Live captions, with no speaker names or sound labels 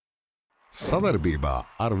Savarbībā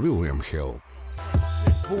ar William Hill.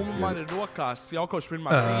 Bumba man ir rokās jau kopš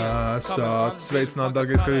pirmās dienas. Sveicināt,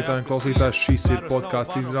 darbie skatītāji un klausītāji. Šis ir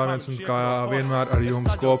podkāsts izrāviens un kā vienmēr ar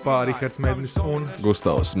jums kopā Rihards Mednis un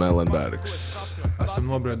Gustavs Melenbergs. Esam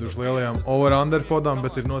nobrieduši lielajām over-under podām,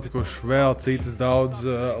 bet ir notikuši vēl citas daudz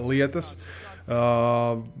lietas.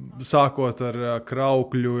 Sākot ar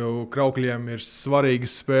kraukļiem ir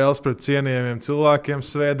svarīgas spēles pret cienījamiem cilvēkiem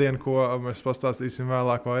svētdien, ko mēs pastāstīsim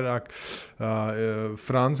vēlāk vairāk.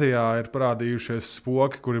 Francijā ir parādījušies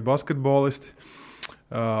spoki, kuri ir basketbolisti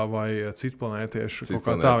vai citplanētieši. Kaut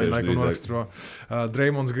kā tā viņi laikam noraksturo.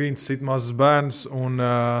 Dreymonds Greens sit mazas bērns un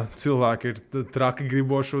cilvēki ir traki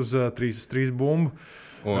griboši uz 3-3 bumbu.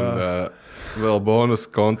 Un vēl bonus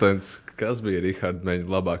kontents. Kas bija Riharda Meņa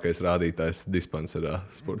labākais rādītājs dispanserā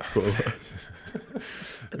sporta skolā?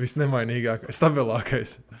 Visnemainīgākais,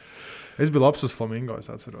 stabilākais. Es biju labs uz Flamingo,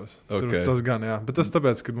 es atceros. Okay. Tas gan, jā. Bet tas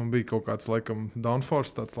tāpēc, ka man bija kaut kāds, laikam,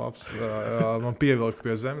 downforce tāds labs. Man pievilka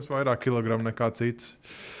pie zemes vairāk kilogramu nekā cits.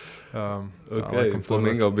 Okay.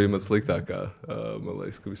 Flamingo bija man sliktākā. Man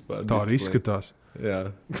liekas, ka vispār tā arī izskatās. Jā.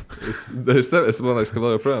 Es man liekas, ka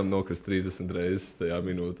vēl joprojām nokrist 30 reizes tajā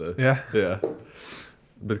minūtē. Jā.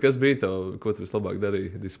 Bet kas bija tev, ko tu vislabāk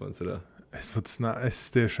darīji dispanserā? Es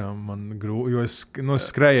tiešām man grūti, jo es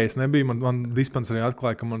skrējējis nebija, man dispanserī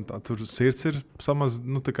atklāja, ka man tur sirds ir samaz,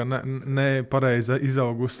 nepareizi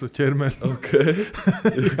izaugusi ķermeni. Okay.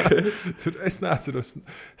 Tur es neatceros,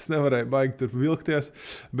 es nevarēju baigi tur vilkties,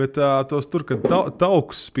 bet tur, kad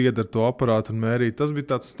tauks spied ar to aparātu un mērīt, tas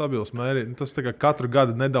bija tāds stabils mērīt. Tas tā kā katru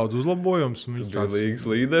gadu nedaudz uzlabojums. Tu biji līgas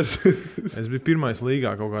līderis? Es biju pirmais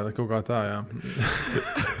līgā kaut kā tā, jā.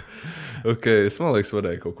 Okay, es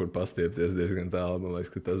varēju kaut kur pastiepties diezgan tālu. Man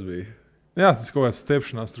liekas, ka tas bija. Jā, tas kaut kāds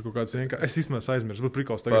stiepšanās, tur kaut kāds vienkārši. Es īstenībā aizmirsu, bet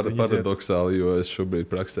prikals tagad paradoxāli, jo es šobrīd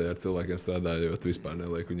praksē ar cilvēkiem strādāju, jo vispār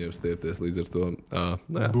nelieku viņiem stiepties līdz ar to.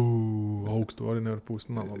 Augstu arī nevar pūst.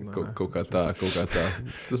 Kaut kā tā.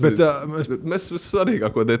 Mēs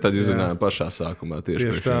svarīgāko detaļu izrunājām pašā sākumā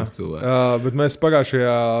tieši tā. Bet mēs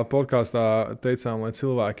pagājušajā podkāstā teicām, lai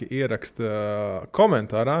cilvēki ieraksta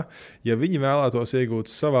komentārā, ja viņi vēlētos iegūt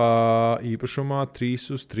savā īpašumā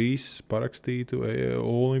 3-3 parakstītu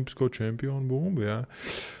olimpisko čempionu bumbu, jā.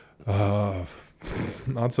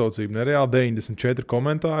 Atsaucība nereāli, 94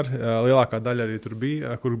 komentāri. Lielākā daļa arī tur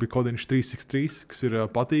bija, kur bija kodiņš 363, kas ir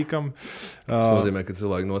patīkami. Tas nozīmē, ka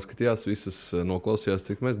cilvēki noskatījās, visas noklausījās,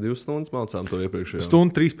 cik mēs 2 stundas mācām to iepriekšējā.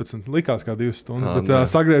 Stundu 13, likās kā 2 stundas,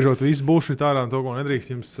 bet sagriežot visu bullshit ārā un to, ko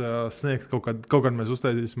nedrīkst jums sniegt, kaut kad mēs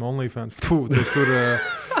uztaisīsim OnlyFans.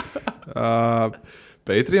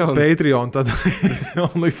 Patreon, tad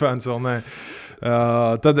OnlyFans vēl nē.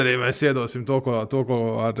 Tad arī mēs iedosim to, ko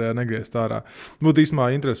ar negriezt ārā. Būtu īstenībā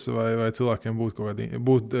interesi, vai cilvēkiem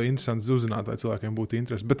būtu interesanti uzzināt, vai cilvēkiem būtu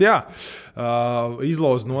interesi. Bet jā,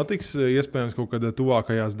 izloze notiks, iespējams kaut kad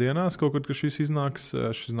tuvākajās dienās, kaut kad, kad šis iznāks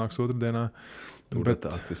otrdienā. Turat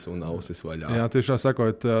acis un ausis vaļā. Jā, tiešā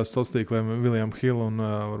sakot, sociāliem William Hill un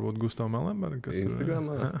varbūt Gustavu Melenbergu.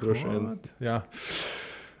 Instagramā, droši vien. Jā.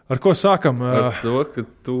 Ar ko sākam? Ar to, ka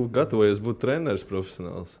tu gatavojies būt treneris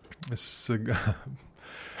profesionāls.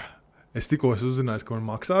 Es tikko uzzināju, ka man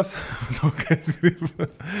maksās to, ka es gribu.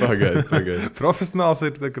 Pagaidi. Profesionāls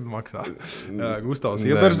ir tad, kad maksā. Gustavs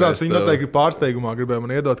ieberzās, viņa noteikti pārsteigumā gribēja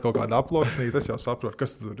man iedot kaut kādu aploksnīti. Es jau saprotu,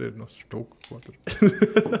 kas tur ir no štuku. Ko tur.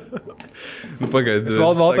 Pagaidi. Es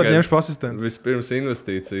vēl ņemšu asistentu. Vispirms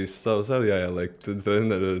investīcijas savas arī jāieliek. Tad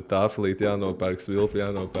treneri ar tāfelīti jānopērk, svilpi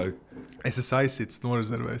jānopērk. Es esmu aizsits,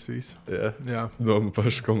 norezervējis visu. Jā. Doma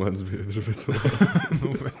paša komandas biedra.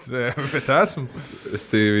 Bet esmu. Es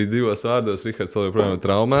tevi 2 vārdos, Rihards vēl joprojām ir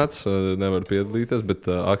traumēts, nevar piedalīties, bet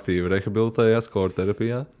aktīvi rehabilitējās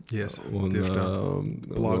korterapijā. Yes, tieši tā.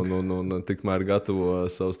 Un tikmēr gatavo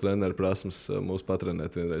savus treneru prasmes mūs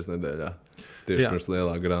patrenēt vienreiz nedēļā. Tieši pirms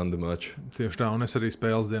lielā granda mača. Tieši tā, un es arī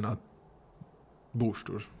spēles dienā būšu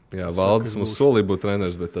tur. Jā, Valdis mums solīja būt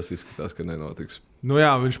treneris, bet tas izskatās, ka nenotiks.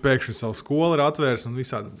 Viņš pēkšņi savu skolu ir atvērs un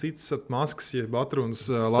visādi citas maskas, jeb atrunas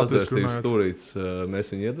latviešu runājot. Stūrīts,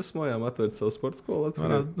 mēs viņu iedvesmojām atvērt savu sporta skolu.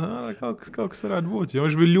 Kaut kas varētu būt, jo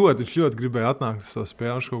viņš ļoti gribēja atnākt uz savu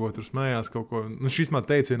spēli, viņš kaut ko tur smējās, kaut ko. Šis man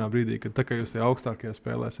teica vienā brīdī, ka tā kā jūs tie augstākajā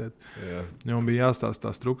spēlēsiet, jo man bija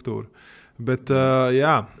jāstāsta tā struktūra. Bet,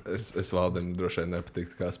 jā. Es Valdim droši vien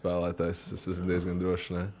nepatīk kā spēlētājs. Es esmu diezgan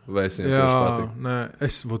droši, ne? Vai es viņam tieši patīk? Nē,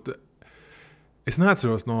 Es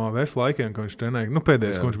neatceros no VF laikiem, kad viņš trenēja.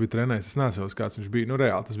 Pēdējais, ko viņš bija trenējis, es neatceros, kāds viņš bija.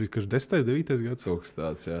 Reāli tas bija 10. 9. gads. Kaut kas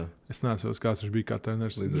tāds, jā. Es neatceros, kāds viņš bija kā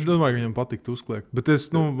treneris. Es domāju, ka viņam patiktu uzkliegt. Bet es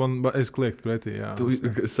kliegtu pretī, jā. Tu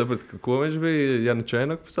saprati, ko viņš bija? Jana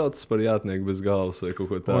Čēnoka pasaucis par jātnieku bez galvas vai kaut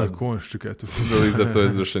ko tādu? Ko viņš tikai tu? Līdz ar to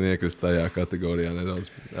es droši vien iekrist tajā kategorijā nedaudz.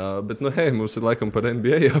 Bet, mums ir laikam par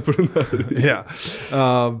NBA jāparunā. Jā.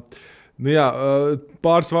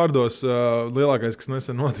 Pāris vārdos lielākais, kas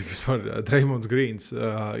nesen notika par Draymonds Greens,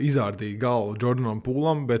 izārdīja galvu Jordanam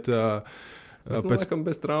Poolam, bet laikam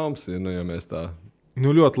bez traumas ir, ja mēs tā.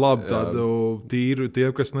 Ļoti labi tādu tīru,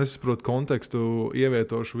 tie, kas nesaprot kontekstu,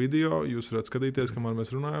 ievietošu video, jūs varat skatīties, kamēr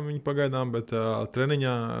mēs runājam viņu pagaidām, bet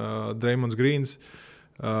treniņā Draymonds Greens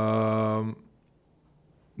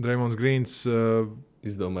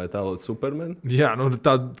izdomāja tālot Superman. Jā,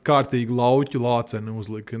 tādu kārtīgu lauķu lāceni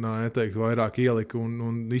uzlika, neteikt, vairāk ielika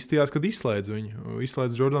un izstījās, kad izslēdz viņu.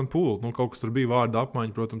 Izslēdz Jordan Poole. Kaut kas tur bija vārda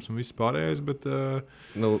apmaiņa, protams, un viss pārējais, bet...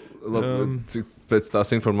 Pēc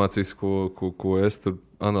tās informācijas, ko es tur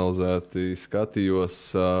analizēti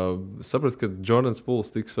skatījos, sapratu, ka Jordans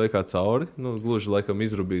Pools tiks veikā cauri. Gluži laikam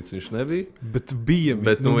izrubīts viņš nebija. Bet bija.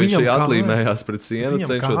 Bet viņš atlīmējās pret sienu,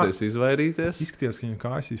 cenšoties izvairīties. Izskaties, ka viņam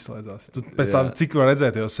kājas izslēdzās. Pēc tā, cik var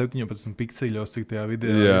redzēt jau 17 pikceļos, cik tajā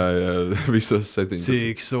video. Jā, visos 17.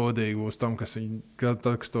 Cik sodīgi būs tam, kas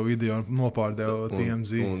to video nopārdeva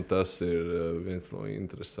TMZ. Un tas ir viens no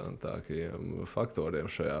interesantākajiem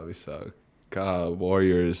faktoriem šajā visā. Kā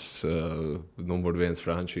Warriors numur 1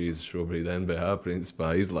 frančīze šobrīd NBA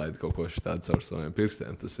principā izlaida kaut ko tādu caur saviem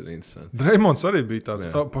pirkstiem. Tas ir interesanti. Draymonds arī bija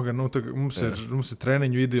tāds. Mums ir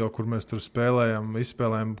treniņu video, kur mēs tur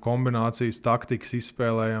izspēlējam kombinācijas, taktikas,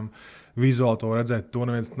 izspēlējam vizuāli to redzēt.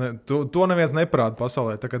 To neviens neprāda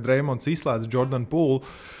pasaulē. Tā kā Draymonds izslēdz Jordan Poole,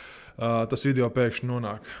 tas video pēkšņi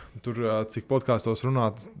nonāk. Tur, cik podkāstos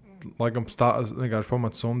runāt, laikam vienkārši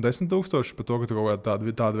pamat summa 10,000 par to, ka tu kaut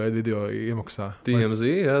kādu tādu veidu video iemaksā. TMZ,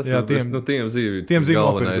 jā. TMZ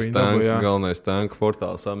galvenais tanku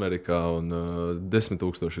portāls Amerikā un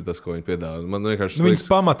 10,000 ir tas, ko viņi piedāvā. Man vienkārši viņas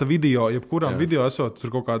pamata video, jebkuram video esot,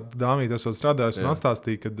 tur kaut kāda dāmīte esot strādājusi un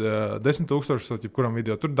atstāstīja, ka 10,000 esot jebkuram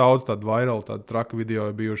video. Tur daudz tādu viral, tādu traku video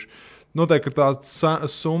ir bijuši. Noteikti, ka tā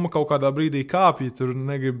summa kaut kādā brīdī kāpja, tur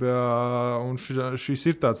negrib, un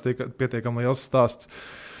šis ir tāds pietiekami liels stāsts.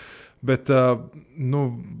 Bet,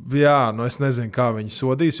 es nezinu, kā viņi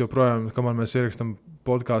sodīs, jo projām, kamēr mēs ierakstām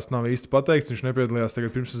podkāstu, nav īsti pateikts. Viņš nepiedalījās tagad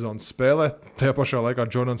pirmssezonas spēlē. Tajā pašā laikā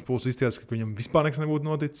Jordans Pools izties, ka viņam vispār nekas nebūtu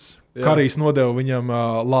noticis. Karijs nodeva viņam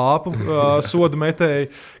lāpu sodu metēju,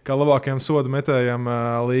 kā labākajam sodu metējam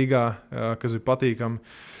līgā, kas ir patīkami.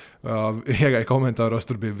 Iegāja komentāros,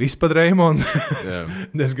 tur bija vispār Draymonds.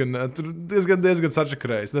 diezgan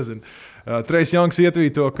sačakarējis. Trejs Youngs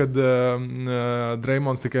ietvīto, kad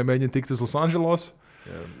Draymonds tikai mēģina tikt uz Losandželos.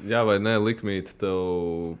 Jā, vai ne, likmīt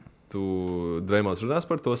tev... Tu Draymonds runās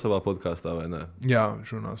par to savā podkāstā, vai ne? Jā, viņš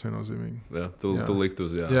runās viennozīmīgi. Jā, tu likt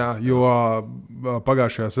uz jā. Jā, jo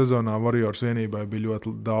pagājušajā sezonā Warriors vienībai bija ļoti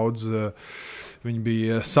daudz... Viņi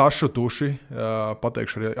bija sašutuši,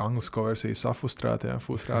 pateikšu arī anglisko versiju, safustrēti,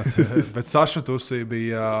 bet sašutusi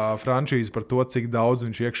bija frančīze par to, cik daudz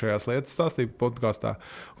viņš iekšējās lietas stāstīja podkāstā.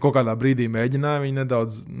 Kaut kādā brīdī mēģināja viņu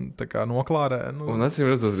nedaudz noklārē. Un acīm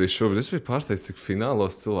redzot, arī šobrīd es biju pārsteigts, cik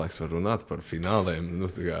finālos cilvēks var runāt par fināliem.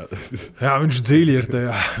 Jā, viņš dziļi ir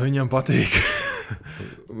tajā, viņam patīk.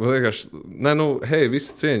 Man vienkārši,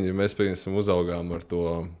 visu cieņu, mēs pieņemsim uzaugām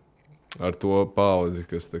ar to paudzi,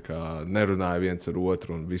 kas nerunāja viens ar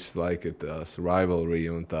otru, un visu laiku ir tās rivalry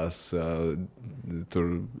un tās tur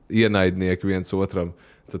ienaidnieki viens otram.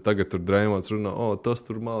 Tad tagad tur Draymonds runā, tas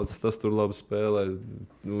tur malicis, tas tur labi spēlē.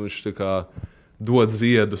 Viņš dod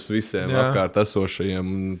ziedus visiem apkārt esošajiem,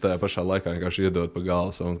 un tajā pašā laikā vienkārši iedod pa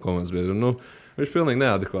galvu savam komandas biedram. Viņš pilnīgi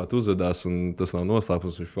neadekvāti uzvedās, un tas nav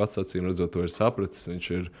noslēpums. Viņš pats acīm redzot to ir sapratis. Viņš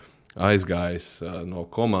ir aizgājis no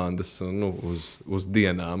komandas uz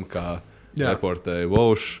dienām, kā reportēja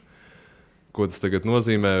Walsh. Ko tas tagad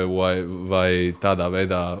nozīmē? Vai tādā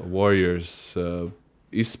veidā Warriors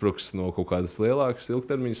izspruks no kaut kādas lielākas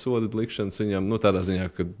ilgtermiņa soda likšanas viņam? Tādā ziņā,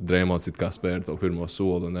 ka Draymonds it kā spēra to pirmo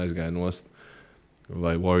soli un aizgāja nost.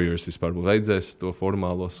 Vai Warriors vispār vajadzēs to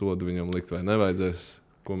formālo sodu viņam likt vai nevajadzēs?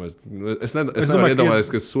 Es nevaru iedomāties,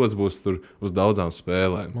 ka sods būs tur uz daudzām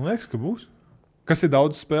spēlēm. Man liekas, ka būs. Kas ir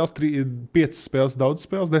daudz spēles? 5 spēles, daudz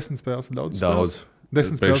spēles, 10 spēles, daudz spēles.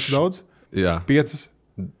 10 spēles, daudz? Jā. 5?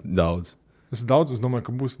 Daudz. Tas ir daudz, es domāju,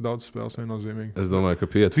 ka būs daudz spēles viennozīmīgi. Es domāju, ka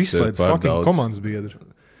 5 izslēdz fucking komandas biedri.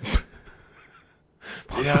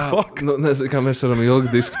 Jā, nezinu, kā mēs varam ilgi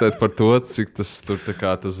diskutēt par to, cik tas tur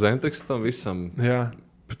tas Zentekstam visam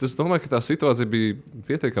Bet es domāju, ka tā situācija bija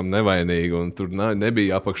pietiekami nevainīga, un tur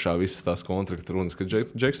nebija apakšā visas tās kontrakta runas, ka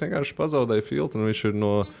Džeks vienkārši pazaudēja filtru, un viņš ir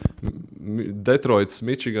no Detroitas,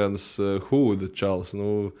 Michiganas Hooda čalis.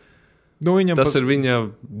 Tas ir viņa,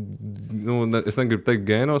 es negribu teikt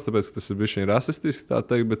gēnos, tāpēc, ka tas ir bijis viņa rasistiski, tā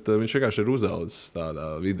teikt, bet viņš vienkārši ir uzaudzis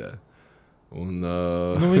tādā vidē. Un,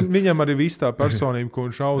 viņam arī viss tā personība, ko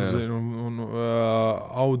viņš audzē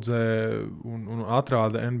un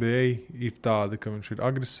atrāda NBA, ir tāda, ka viņš ir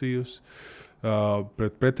agresīvs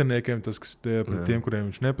pret pretiniekiem, pret tiem,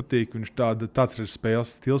 kuriem viņš nepatīk. Viņš tāds ir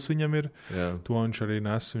spēles stils viņam ir. Jā. To viņš arī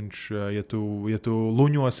nes. Ja tu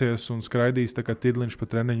luņosies un skraidīs tā kā tidliņš pa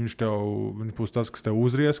treniņu, viņš būs tas, kas tev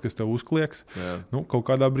uzries, kas tev uzklieks. Kaut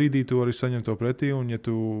kādā brīdī tu arī saņem to pretī, un ja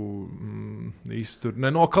tu īsti tur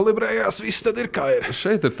nenokalibrējās, viss tad ir kā ir.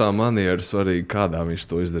 Šeit ir tā maniera svarīga, kādā viņš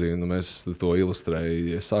to izdarīja. Mēs to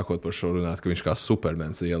ilustrējām, sākot par šo runāt, ka viņš kā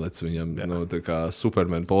Supermans ielec viņam, tā kā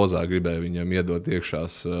Superman pozā gribēja viņam iedot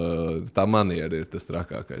iekšās. Tā maniera ir tas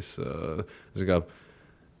trakākais.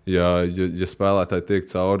 Ja spēlētāji tiek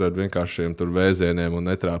cauri ar vienkāršiem tur vēzieniem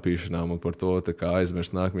un netrāpīšanām un par to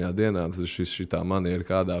aizmirst nākamajā dienā, tad šitā maniera,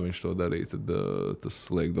 kādā viņš to darīja, tad tas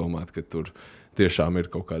liek domāt, ka tur tiešām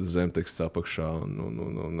ir kaut kāds zemteksts apakšā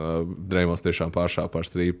un Dreimons tiešām pāršāp pār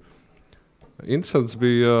strīpu. Interesants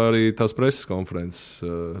bija arī tās preses konferences.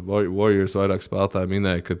 Warriors vairāk spēlētāji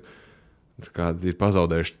minēja, ka ir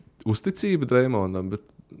pazaudējuši uzticība Dreimondam, bet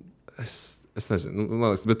es nezinu,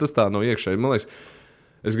 man liekas, bet tas tā nav iekšēji. Man liekas,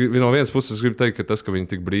 no vienas puses gribu teikt, ka tas, ka viņi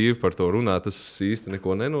tik brīvi par to runā, tas īsti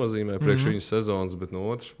neko nenozīmē priekš viņas sezonas, bet no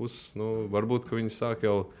otras puses, varbūt, ka viņi sāk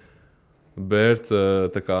jau bērt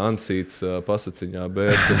tā kā ansīts pasaciņā,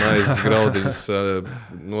 bērt maizes graudiņas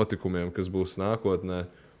notikumiem, kas būs nākotnē,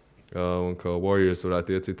 un ka Warriors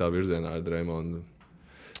varētu iet citā virzienā ar Dreimondu.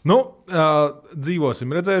 Dzīvosim,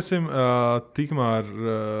 redzēsim. Tikmēr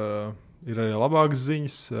ir arī labākas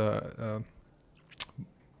ziņas.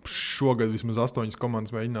 Šogad vismaz 8 komandas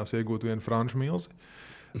mēģinās iegūt vienu franču milzi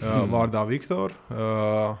vārdā Viktor.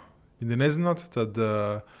 Ja nezināt, tad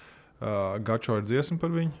Gačo ir dziesma par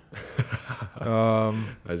viņu.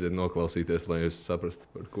 Aiziet noklausīties, lai jūs saprastu,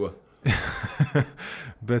 par ko.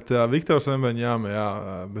 Bet Viktors Vembeņāma,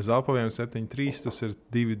 bez apaviem 7-3, tas ir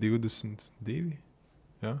 2-22.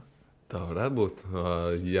 Ja? Tā varētu būt.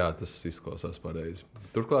 Jā, tas izklausās pareizi.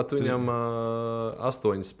 Turklāt viņam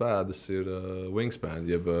 8 pēdas ir wingspan,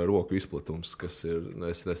 jeb roku izplatums, kas ir,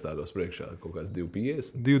 es nestādos priekšā, kaut kāds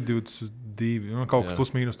 2,50. 2,22, kaut kas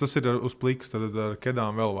plus mīnus. Tas ir uz pliks, tad ar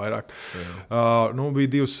kedām vēl vairāk.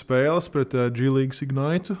 Bija 2 spēles pret G-League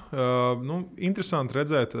Ignite. Interesanti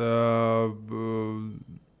redzēt.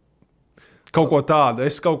 Kaut ko tādu.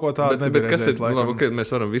 Es kaut ko tādu nebiju redzējis. Mēs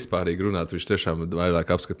varam vispārīgi runāt. Viņš tiešām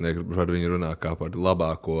vairāk apskatnieki par viņu runā kā par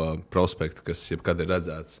labāko prospektu, kas jebkad ir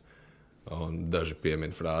redzēts. Un daži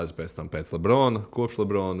piemin frāzi pēc Lebrona, kopš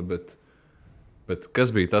Lebrona, bet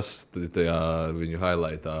kas bija tas tajā viņu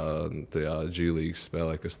highlightā, tajā G-League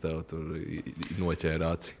spēlē, kas tev tur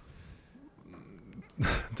noķēra aci?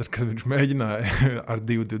 Tad, kad viņš mēģināja ar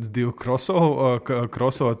 2-22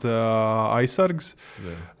 krosot aizsargs,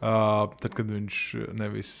 tad, kad viņš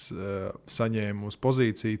nevis saņēma uz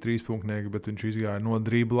pozīciju 3-punktnieku, bet viņš izgāja no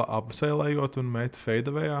dribla apsēlējot un met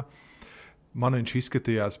feidavējā. Man viņš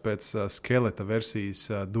izskatījās pēc skeleta versijas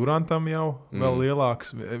Durantam jau vēl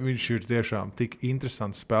lielāks. Viņš ir tiešām tik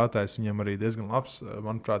interesants spēlētājs. Viņam arī diezgan labs,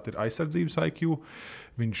 manuprāt, ir aizsardzības IQ.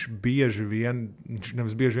 Viņš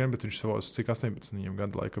nevis bieži vien, bet viņš savos, cik 18 viņam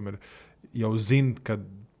gadu laikam ir, jau zina, ka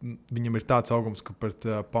viņam ir tāds augums, ka pret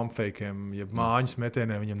pumpfakiem, ja māņas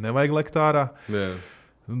metieniem viņam nevajag lekt ārā. Yeah.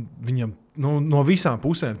 Viņam no visām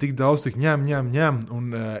pusēm tik daudz tik ņem.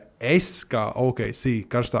 Un es kā OKC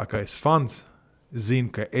karstākais fans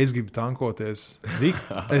zinu, ka es gribu tankoties.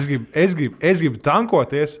 Es gribu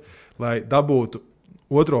tankoties, lai dabūtu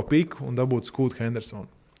otro piku un dabūtu Skūtu Hendersonu.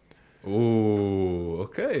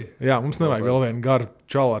 Okay. Jā, mums nevajag vēl vienu garu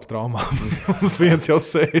čalu ar traumām. Mums viens jau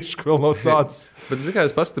sēž, ko vēl nav sācis. Bet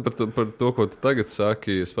es paskatīju par to, ko tu tagad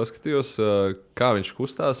saki. Es paskatījos, kā viņš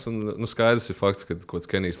kustās. Un, skaidrs ir fakts, ka kaut kāds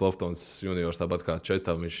Kenijs Loftons juniors, tāpat kā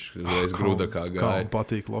Četam, viņš reiz grūda kā gāja. Kā man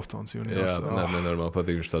patīk Loftons juniors. Jā, nenormāli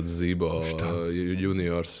patīk. Viņš tāds Zībo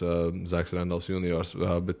juniors, Zaks Randolfs juniors.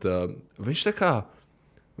 Bet viņš tā kā,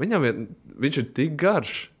 viņš ir tik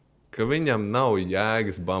garš, ka viņam nav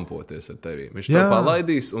jēgas bampoties ar tevi. Viņš tev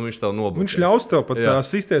palaidīs un viņš tev nobloķēs. Viņš ļaus tev pat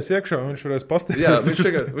sisties iekšā un viņš varēs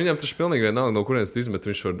pastīties. Viņam taču pilnīgi vienalga, no kurienes tu izmet,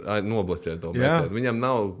 viņš var nobloķēt to metienu. Viņam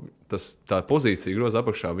nav tā pozīcija groza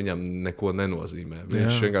apakšā, viņam neko nenozīmē.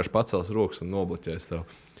 Viņš vienkārši pacels rokas un nobloķēs tev.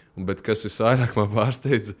 Bet kas visvairāk man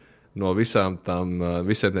pārsteidza no visiem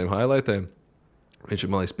tiem highlightiem, Viņš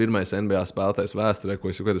ir, man liekas, pirmais NBA spēlētājs vēsturē,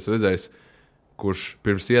 ko es esmu redzējis, kurš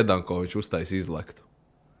pirms iedanko viņš uztais izlektu.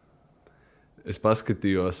 Es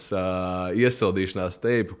paskatījos iesildīšanās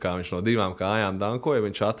teipu, kā viņš no 2 kājām dankoja,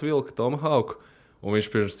 viņš atvilka tomahawku, un viņš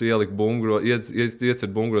pirms ielika bungro,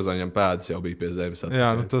 iecert bungrozā, viņam pēdas jau bija pie zemes.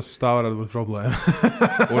 Jā, nu tas tā varētu būt problēma.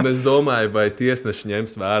 Un es domāju, vai tiesneši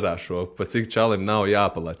ņems vērā šo, pa cik čalim nav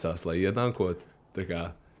jāpalecās, lai iedankot. Tā kā,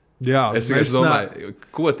 jā, es domāju,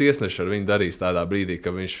 ko tiesneši ar viņu darīs tādā brīdī,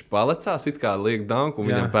 ka viņš palecās, it kā liek danku,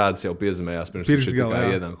 un viņam pēdas jau piezemējās, pirms viņš ir tā kā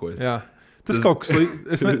iedankojis. Jā. Tas kaut kas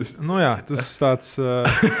tas tāds...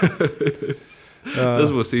 Tas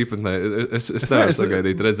būs īpatnēji. Es nevaru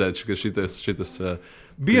sagaidīt redzēt, ka šitas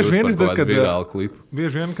bieži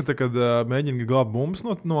vien, kad mēģina glābt bumbas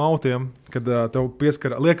no autiem, kad tev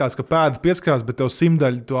liekas, ka pēda pieskarās, bet tev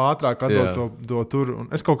simdaļi to ātrāk atdod to tur. Un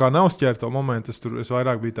es kaut kā neuzķēru to momentu, es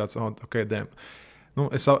vairāk biju tāds, ok, dēm. Nu,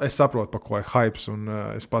 es saprotu, pa ko ir hypes, un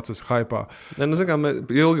es pats esmu hypā. Ne, nu, kā,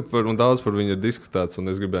 ilgi un daudz par viņu ir diskutēts, un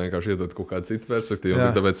es gribēju vienkārši iedot kaut kādu citu perspektīvu.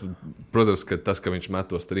 Tāpēc, protams, ka tas, ka viņš met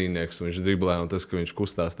tos trīniekus, un viņš driblē, un tas, ka viņš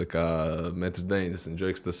kustās tā kā 1,90 m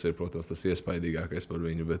džeks, tas ir, protams, tas iespaidīgākais par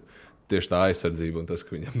viņu. Bet tieši tā aizsardzība un tas,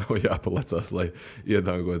 ka viņam nav jāpalecās, lai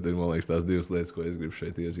iedangot, ir, man liekas, tās 2 lietas, ko es gribu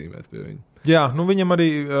šeit iezīmēt pie viņa. Jā, nu viņam arī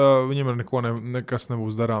nekas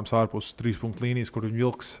nebūs darāms ārpus 3-punktu līnijas, kur viņš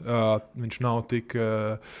vilks. Viņš nav tik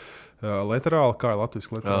laterāli, kā ir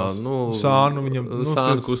latviski laterāls. Sānu viņam...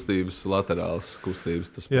 Sānu kustības, laterāls kustības,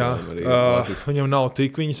 tas arī latviski. Viņam nav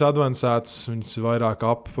tik viņas advancētas, viņas vairāk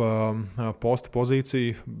ap posta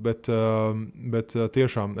pozīciju, bet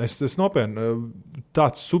tiešām, es nopietni,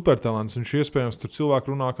 tāds supertalants, viņš iespējams tur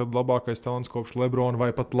cilvēku runā, kad labākais talants kopš Lebrona, vai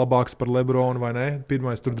pat labāks par Lebronu, vai ne?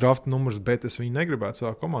 Pirmais tur drafta numurs, bet es viņu negribētu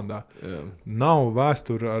savā komandā. Jā. Nav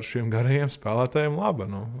vēsture ar šiem garajiem spēlētājiem laba,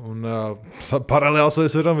 nu. Un paralēls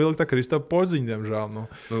mēs varam vilkt Kristaps Porziņš, diemžēl.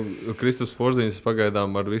 Kristaps Porziņš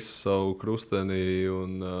pagaidām ar visu savu krusteni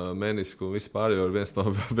un menisku un vispār jau ir viens no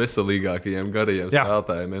veselīgākajiem garajiem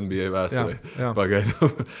spēlētājiem NBA vēsturē.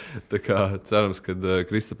 Pagaidām. Tā kā cerams, ka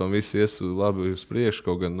Kristapam viss ies labi uz priekšu,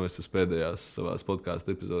 kaut gan es esmu pēdējās savās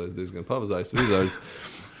podkāstu epizodēs diezgan pavazājis Wizards.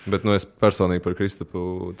 Bet es personīgi par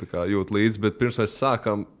Kristapu jūtu līdzi. Bet pirms mēs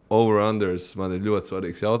sākam over-unders, man ir ļoti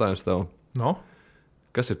svarīgs jautājums tev. No?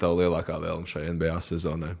 Kas ir tava lielākā vēlme šajā NBA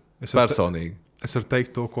sezonā? Personīgi. Es varu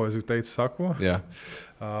teikt to, ko es teicu sākumā. Jā.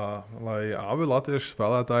 Lai abi latviešu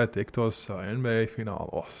spēlētāji tiktos NBA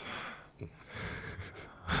finālos.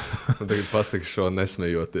 Un tagad pasaki šo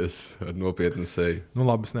nesmejoties ar nopietnu seju. Nu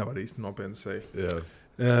labi, es nevaru īsti nopietnu seju. Jā.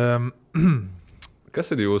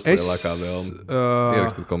 Kas ir jūsu lielākā vēlme?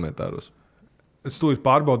 Ierakstiet komentāros. Es tūlīt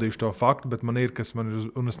pārbaudīšu to faktu, bet man ir, kas man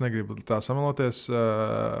ir, un es negribu tā samaloties.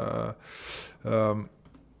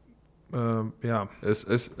 Jā.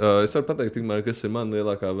 Es varu pateikt, tikmēr, kas ir man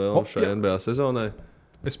lielākā vēlme šajā NBA sezonai.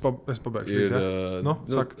 Es pabeigšu.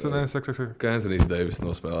 Saka. Kā Anthony's Davis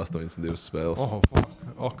nospēlē 82 spēles.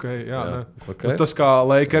 Okay. Okay. Tas kā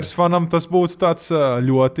Lakers fanam, tas būtu tāds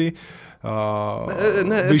ļoti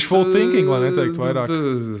wishful thinking, lai neteiktu vairāk.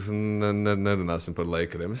 Nerunāsim par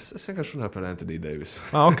Lakeriem. Es vienkārši runāju par Anthony Davis.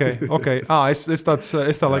 Okay. Es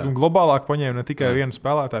tā laikam globālāk paņēmu ne tikai vienu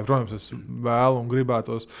spēlētāju. Protams, es vēlu un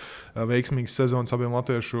gribētos veiksmīgas sezonas abiem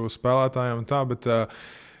latviešu spēlētājiem un tā, bet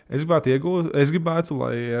es gribētu,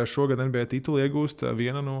 lai šogad NBA titulu iegūst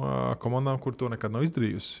viena no komandām, kur to nekad nav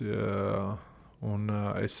izdarījusi. Un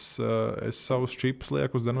es savus čipus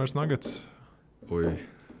lieku uz Denveras Nuggets.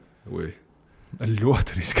 Ui.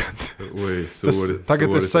 Ļoti riskanti.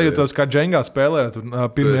 Tagad es sajūtos, kā džengā spēlēt, un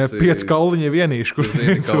pirmie 5 kauliņi vienīši. Tu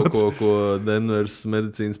zini kaut ko Denveras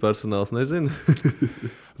medicīnas personāls nezina?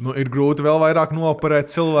 Ir grūti vēl vairāk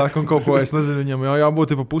nooperēt cilvēku un kaut ko, es nezinu, viņam jau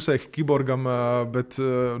jābūt pa pusē kiborgam, bet,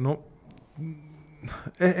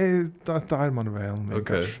 tā ir mana vēlme.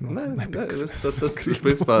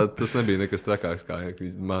 Principā tas nebija nekas trakāks kā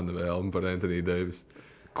mana vēlme par Anthony Davis.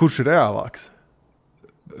 Kurš ir reālāks?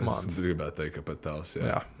 Es gribētu teikt, ka pat tās,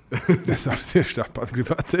 jā. Es arī tieši tāpat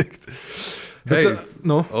gribētu teikt.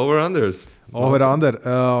 Over-unders. Over-under.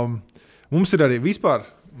 Mums ir arī vispār,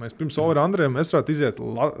 mēs pirms over-underiem es varētu iziet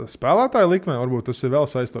spēlētāju likmē, varbūt tas ir vēl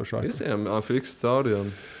saistošāk. Visiem fiks cauri, jā.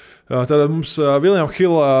 Tātad mums William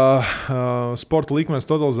Hill sporta likmēs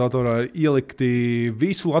totalizatorā ir ielikti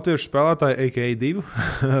visu latviešu spēlētāju, a.k.a. 2,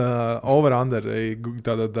 over-under,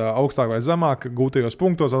 tātad augstāk vai zemāk, gūtajos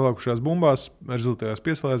punktos, atlikušajās bumbās, rezultējās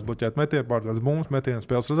piesalēs, bloķēt metienu, pārtvērts bumbas, metienu,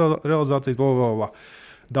 spēles realizācijas, blablabla.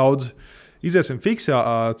 Daudz. Iziesim fiksā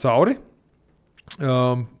cauri.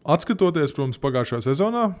 Atskatoties, protams, pagājušajā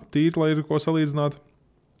sezonā, tīri, lai ir ko salīdzināt,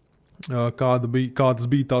 kādas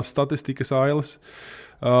bija tās statistikas ailes.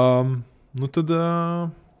 Nu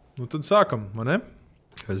tad sākam, vai ne?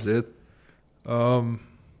 Aiziet.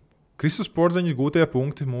 Kristus Porziņas gūtie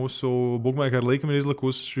punkti mūsu bookmakeru līkumi ir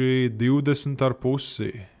izlikuši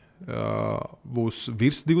 20,5. Būs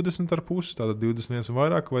virs 20,5, tātad 21 un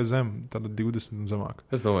vairāk, vai zem, tātad 20 un zemāk.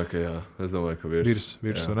 Es domāju, ka jā. Es domāju, ka virs.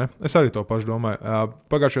 Virs, ne? Es arī to pašu domāju.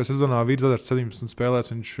 Pagājušajā sezonā Vīrs ar 17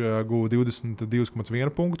 spēlēs viņš guva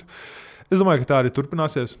 22,1 punktu. Es domāju, ka tā arī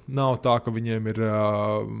turpināsies. Nav tā, ka viņiem ir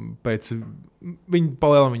viņi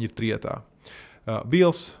palielam viņi ir trietā.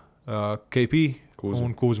 Bils, KP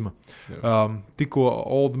un Kuzma. Tikko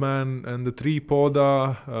Old Man and the Tree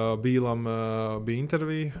podā Bīlam bija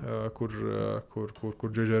intervija, kur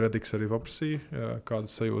J.J. Rediks arī paprasīja,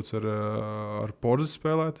 kādas sajūtas ar Porzi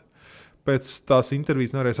spēlēt. Pēc tās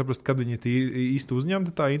intervijas nevarēja saprast, kad viņi īsti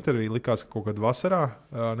uzņemta. Tā intervija likās, ka kaut kad vasarā,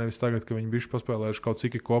 nevis tagad, ka viņi bijuši paspēlējuši kaut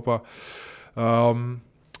cik kopā.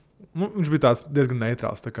 Viņš bija tāds diezgan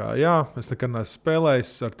neitrāls. Tā kā, jā, es nekad neesmu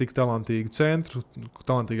spēlējis ar tik talantīgu centru.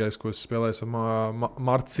 Talantīgais, ko es spēlēju ar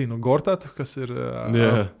Marcinu Gortatu, kas ir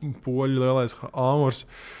poļu lielais āmurs.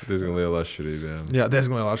 Diezgan liela atšķirība. Jā,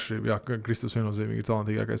 diezgan liela atšķirība. Jā, Kristus viennozīmīgi ir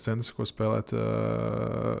talantīgākais centrs, ko spēlēt.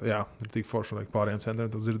 Jā, ir tik forši un pārējiem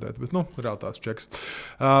centriem to dzirdēt. Bet, realitātes čeks.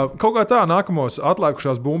 Kaut kā tā, nākamos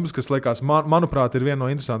atlikušās bumbas, kas liekas, manuprāt, ir viena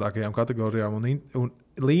no interesantākajām kategorijām. Un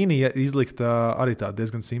līnija izlikta arī tā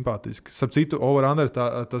diezgan simpātiski. Starp citu, over-under,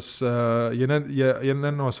 tas, ja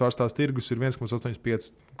nenosvārstās tirgus, ir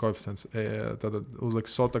 1,85 koeficients. Tad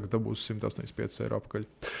uzliks Sota, ka tā būs 185 eiro apakaļ.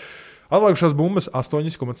 Atlikušās bumbas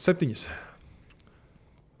 8,7.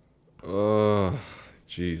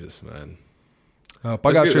 Jesus, man.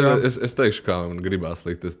 Pagājušajā... Es teikšu, kā man gribās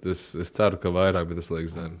likt. Es ceru, ka vairāk, bet es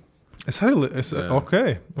lieku zem. Ok.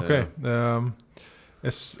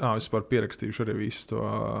 Es vispār pierakstīšu arī visu to.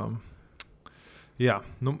 Jā,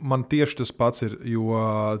 man tieši tas pats ir, jo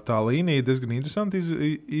tā līnija diezgan interesanti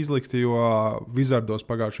izlikta, jo Wizardos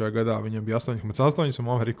pagājušajā gadā viņam bija 8,8 un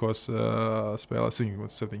Mavericos spēlē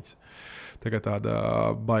 7,7. Tagad tāda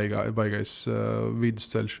baigais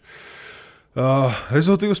vidusceļš.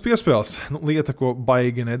 Rezultīvs piespēles. Lieta, ko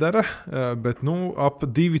baigi nedara, bet ap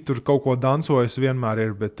 2 tur kaut ko dancojas vienmēr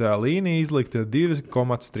ir, bet līnija izlikta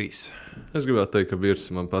 2,3. Es gribētu teikt, ka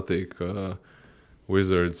virs man patīk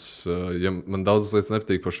Wizards. Ja man daudzas lietas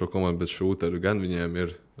nepatīk par šo komandu, bet šūteru gan viņiem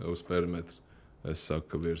ir uz perimetru. Es saku,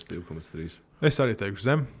 ka virs 2,3. Es arī teikšu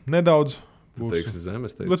zem. Nedaudz. Tu teiksi zem,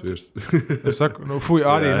 es teikšu virs. Es saku,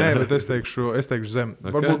 arī nē, bet es teikšu zem.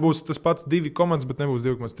 Okay. Varbūt būs tas pats 2 komandas, bet nebūs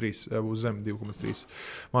 2,3. Būs zem 2,3.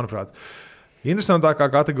 Manuprāt. Interesantākā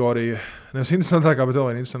kategorija, nevis interesantākā, bet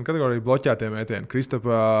vēl viena interesanta kategorija - bloķētie mētieni.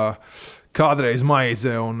 Kristapa kādreiz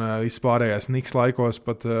maize un vispārējais Niks laikos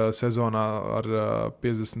pat sezonā ar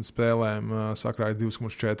 50 spēlēm sakrāja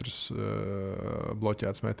 2,4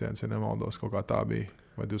 bloķētas mētienas, ja nemaldos, kaut kā tā bija.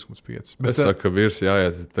 Vai 2,5. Es saku, ka virs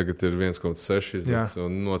jāiet. Tagad ir 1,6 izlases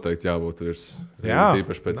un noteikti jābūt virs.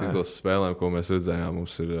 Tīpaši pēc izlases spēlēm, ko mēs redzējām,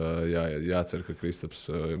 mums ir jācer, ka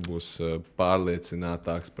Kristaps būs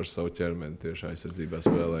pārliecinātāks par savu ķermeni tieši aizsardzībā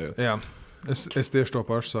spēlējot. Jā. Es tieši to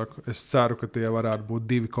pašu saku. Es ceru, ka tie varētu būt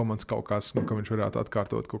 2 komandas kaut kas, ka viņš varētu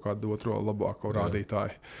atkārtot kaut kādu otro labāko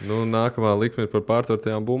rādītāju. Nākamā likme ir par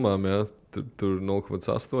pārtortajām bumbām. Jā. Tur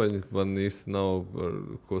 0,8. Man īsti nav ar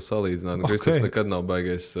ko salīdzināt. Okay. Kristaps nekad nav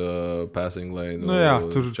baigais passing lane.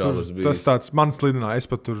 Tas tāds man slidināja. Es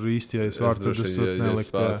pat tur īsti, ja es varu, tad es neliktu. Ja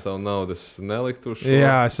spētu savu naudu, es neliktu šo.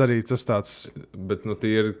 Jā, es arī tas tāds. Bet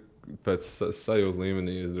tie ir pēc sajūta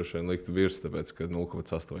līmenī, es droši vien liktu virs, tāpēc, ka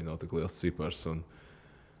 0,8 nav tik liels cipars.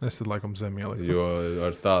 Es tad laikam zem ieliktu. Jo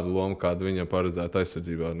ar tādu lomu, kādu viņam paredzēta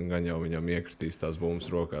aizsardzībā, gan jau viņam iekritīs tās bumbas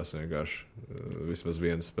rokās vienkārši vismaz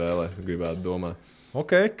viena spēlē, gribētu domāt.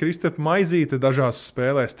 Ok, Kristapa Maizīte dažās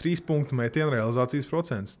spēlēs 3 punktu mētienu realizācijas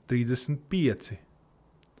procents, 35.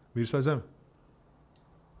 Virs vai zem?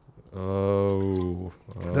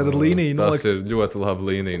 Tad līnija nolikt. Tas ir ļoti laba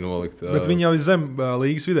līnija nolikt. Bet viņa jau ir zem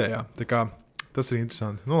līgas vidējā. Tā kā tas ir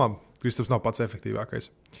interesanti. Labi, Kristaps nav pats efektīvākais.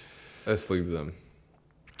 Es liktu zem.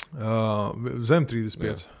 Zem 35.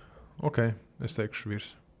 Jā. Ok, es teikšu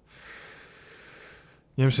virs.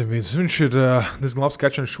 Ņemsim viens. Viņš ir diezgan labs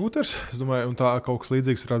catch and shooters. Es domāju, un tā kaut kas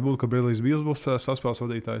līdzīgs varētu būt, ka Bradley's Beals būs saspēles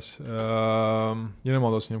vadītājs. Ja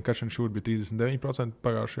nemaldos, viņam catch and shoot bija 39%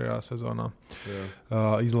 pagājušajā sezonā.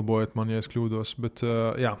 Izlabojot man, ja es kļūdos. Bet,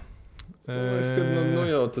 jā.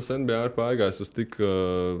 Jau tas NBA ir pārgājis uz tik...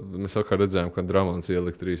 Mēs jau kā redzējām, ka Dramons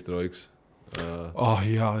ielika 3 trojkas.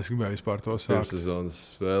 Jā, es gribēju vispār to sākt. Pirmssezonas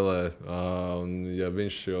spēlē, un ja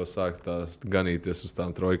viņš jau sāk ganīties uz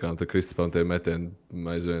tām trojkām, tad Kristapam tie metieni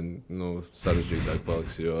aizvien sarežģītāk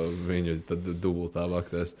paliks, jo viņu tad dubultā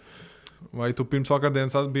vaktēs. Vai tu pirms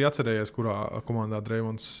vakardienas biji atcerējies, kurā komandā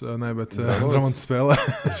Draymonds spēlē?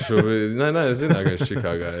 Nē, es zināju, ka viņš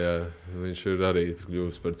Čikāgā, jā. Viņš ir arī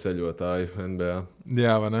kļuvis par ceļotāju NBA.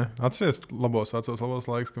 Jā, vai ne? Atceries labos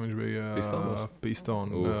laiks, ka viņš bija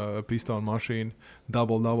pistonu mašīna,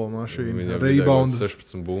 double mašīna, viņam rebound.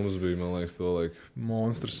 16 bumbas bija, man liekas, to laik.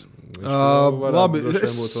 Monstrs. Labi,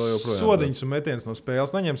 sodiņus un metienus no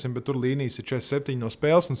spēles neņemsim, bet tur līnijas ir 47 no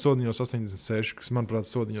spēles un sodiņos 86, kas, manuprāt,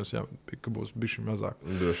 sodiņos ka būs bišķi mazāk.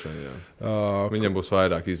 Droši vien, jā. Viņam būs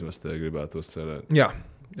vairāk izmest, ja gribētu uzcerēt. Jā.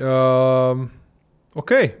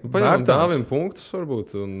 Ok. Paņemam Dāvim punktus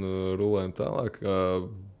varbūt un rulējam tālāk.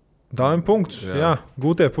 Dāvim punktus, jā.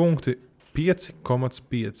 Gūtie punkti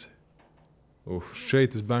 5,5.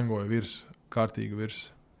 Šeit es bangoju kārtīgi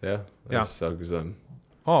virs. Jā, es saku zem.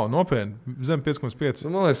 Nopietni, zem 5,5.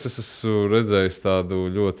 Man liekas, es esmu redzējis tādu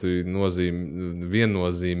ļoti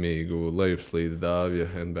viennozīmīgu lejupslīdi Dāvija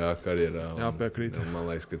NBA karjerā. Jā, piekrīt. Man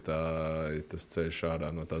liekas, ka tas ceļš ārā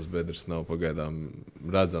no tās bedres nav pagaidām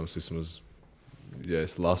redzams. Vismaz, ja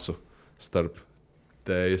es lasu starp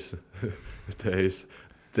tējas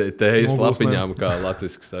lapiņām, kā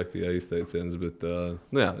latviski saka, izteiciens. Bet,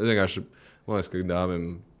 jā, vienkārši, man liekas, ka Dāvim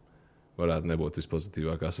varētu nebūt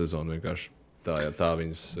vispozitīvākā sezona vienkārši. Tā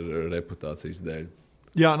viņas reputācijas dēļ.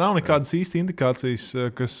 Jā, nav nekādas īsti indikācijas,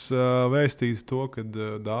 kas vēstītu to, ka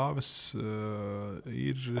Dāvis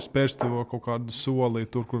ir spērs to kaut kādu soli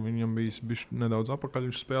tur, kur viņam bijis nedaudz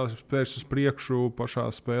apakaļ. Viņš spērs uz priekšu pašā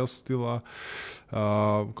spēles stilā,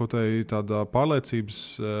 kaut arī tādā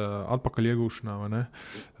pārliecības atpakaļ iegūšanā, vai ne?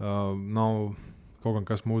 Nav kaut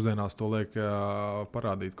kas mūsdienās to liek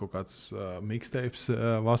parādīt, kaut kāds mixtapes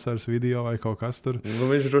vasaras video vai kaut kas tur.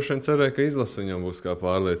 Viņš droši vien cerēja, ka izlasa viņam būs kā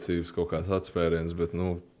pārliecības kaut kāds atspēriens, bet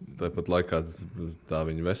tāpat laikā tā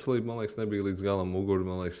viņa veselība, man liekas, nebija līdz galam. Muguri,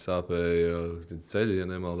 man liekas, sāpēja ceļi, ja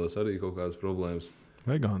nemaldos, arī kaut kādas problēmas.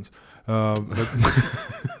 Vegāns.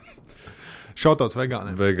 Šautauts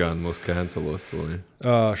vegāniem. Vegāni mūs cancelos to.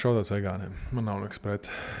 Šautauts vegāniem. Man nav nekas pret.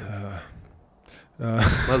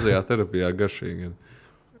 Mazajā terapijā garšīgi.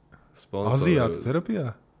 Aziātu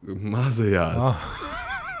terapijā? Mazajā.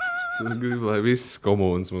 Tu gribi, lai visas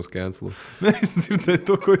komunas mūs cancelo. Nē, es dzirdēju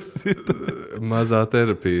to, ko es dzirdēju. Mazā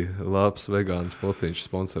terapija. Labs vegāns potiņš,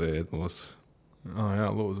 sponsorējiet mūs.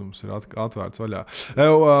 Jā, lūdzu, mums ir atvērts vaļā.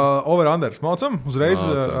 Over-unders mācam. Uzreiz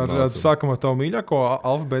sākam ar tavu mīļāko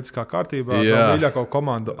alfabētiskā kārtībā. Tavu mīļāko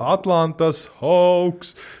komandu Atlantas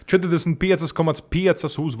Hawks.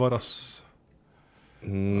 45,5 uzvaras.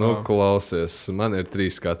 Klausies, man ir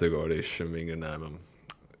 3 kategorijas šim vingrinājumam.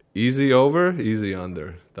 Easy over, easy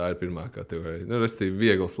under. Tā ir pirmā kategorija. Restīvi,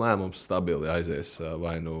 viegls lēmums, stabili aizies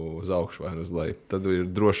vai nu uz augšu, vai nu uz leju. Tad ir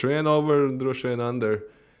droši vien over, droši vien under.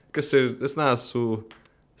 Kas ir, es neesmu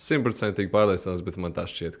 100% pārliecināts, bet man tā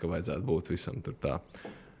šķiet, ka vajadzētu būt visam tur tā.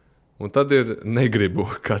 Un tad ir negribu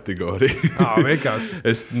kategorija. Vienkārši.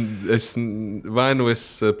 Vai nu es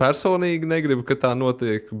personīgi negribu, ka tā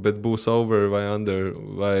notiek, bet būs over vai under,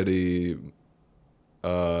 vai arī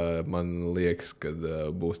man liekas, ka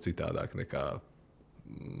būs citādāk nekā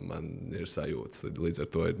man ir sajūtas. Līdz ar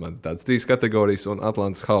to ir man tādas 3 kategorijas, un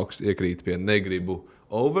Atlantas Hawks iekrīt pie negribu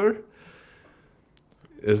over.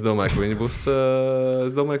 Es domāju, ka viņi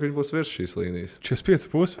būs virs šīs līnijas.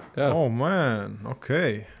 45,5? Jā. Oh, man, ok.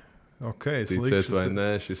 Ticiet vai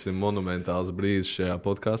nē, šis ir monumentāls brīdis šajā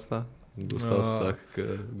podkāstā. Gustavs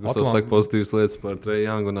saka pozitīvas lietas par Trae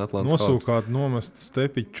Youngu un Atlantas Hawks. Nosūkāt, nomest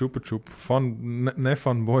stepiķu, čupa,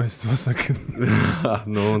 nefanbojas, to saka.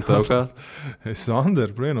 Un tev kā? Es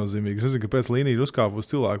Anderu viennozīmīgi. Es zinu, ka pēc līnija ir uzkāpus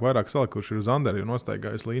cilvēku vairāk salikuši ir uz Anderu, jo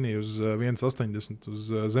nostaigājis līniju uz 1,80 uz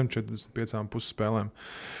zem 45,5 spēlēm.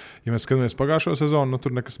 Ja mēs skatāmies pagājušo sezonu,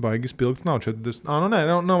 tur nekas baigi spilgts nav. 40,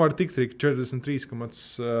 nav arī tik triki 43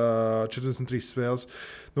 spēles.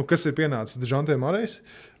 Kas ir pienācis Dežantē Marejs?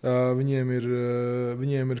 Viņiem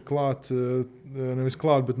ir klāt, nevis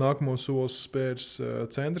klāt, bet nākamo solis spērs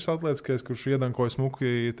centrs atlētiskais, kurš iedankoja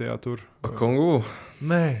smuki tajā tur. Kongu?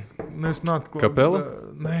 Nē, nevis nāk klāt. Kapela?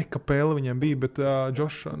 Nē, Kapela viņiem bija, bet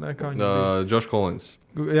Josh Collins.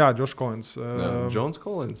 Jā, Josh Collins. Jones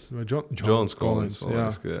Collins? Jones Collins, jā.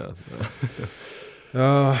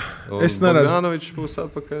 Es neredzu. Bogdanovičs būs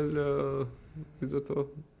atpakaļ līdz ar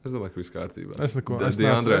to. Es domāju, ka viss kārtībā. Es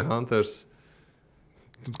DeAndre Hunters.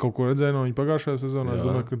 Tu kaut ko redzēji no viņa pagājušajā sezonā? Es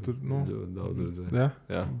domāju, ka tur ļoti daudz redzēju.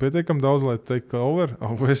 Jā. Pietiekami daudz, lai teikt, ka over.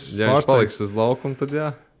 Ja viņš paliks uz laukumu, tad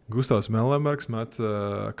jā. Gustavs Mellenbergs met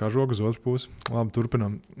kažogu uz otru pusi. Labi,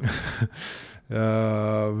 turpinām.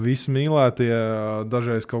 Visi mīlētie,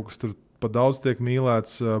 dažreiz kaut kas tur pa daudz tiek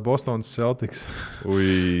mīlēts, Bostonas Celtics.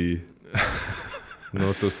 Ui.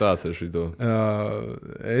 Nu, tu sāc ar šito.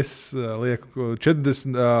 Es lieku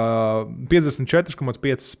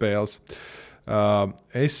 54,5 spēles.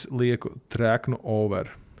 Es lieku treknu over.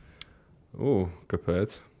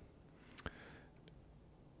 Kāpēc?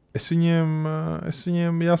 Es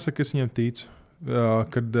viņiem jāsaka, es viņiem ticu.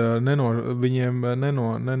 Kad viņiem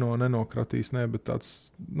nenokratīs, bet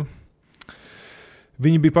tāds...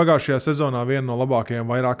 Viņi bija pagājušajā sezonā viena no labākajām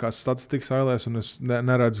vairākās statistikas ailēs, un es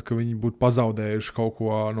neredzu, ka viņi būtu pazaudējuši kaut ko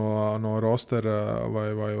no rostera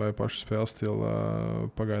vai paša spēles stila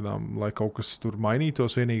pagaidām, lai kaut kas tur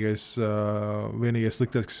mainītos. Vienīgais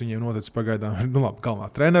sliktais, kas viņiem noticis pagaidām, ir galvenā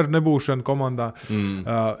treneru nebūšana komandā.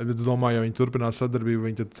 Bet domāju, ja viņi turpinās sadarbību,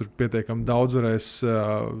 viņi tad tur pietiekami daudz varēs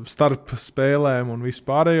starp spēlēm un visu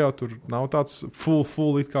pārējo. Tur nav tāds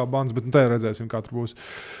full it kā bands, bet tā redzēsim, kā tur būs.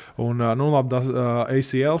 Un,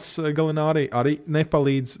 ACLs Gallinari arī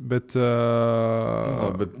nepalīdz, bet...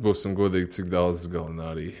 bet būsim godīgi, cik daudz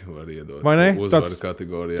Gallinari var iedot. Vai ne? Uzvaru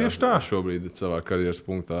kategorijā. Tieši tā. Šobrīd savā karjeras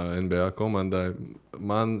punktā NBA komandai.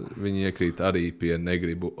 Viņi iekrīt arī pie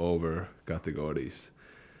negribu over kategorijas.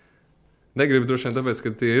 Negribu droši vien tāpēc, ka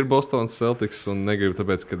tie ir Bostonas Celtics, un negribu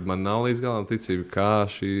tāpēc, ka man nav līdz galam ticība, kā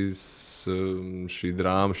šī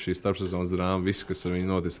drāma, šī starpsezonas drāma, viss, kas ar viņu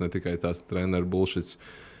notic, ne tikai tās treneru bullshits,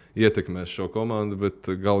 ietekmēs šo komandu, bet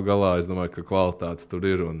galu galā es domāju, ka kvalitāte tur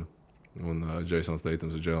ir un Jasons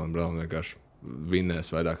Tatums un Jaylen Brown vienkārši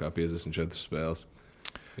vinnēs vairāk kā 54 spēles.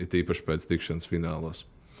 Ir tīpaši pēc tikšanas finālos.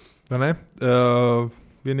 Ne?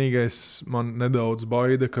 Vienīgais man nedaudz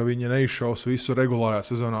baida, ka viņi neizšaus visu regulārajā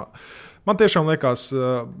sezonā. Man tiešām liekas,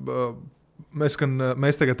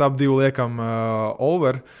 mēs tagad ap divu liekam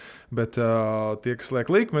over, bet tie, kas liek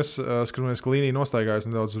likmes, skatāmies, ka līnija nostaigājas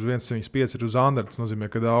nedaudz uz 1,75 ir uz under. Tas nozīmē,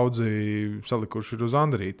 ka daudzi salikuši ir uz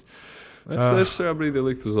underīt. Es šajā brīdī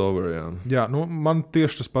liktu uz over, jā. Jā, man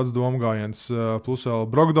tieši tas pats domgājiens. Plus vēl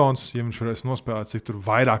Brogdons, ja viņš varēs nospēlēt, cik tur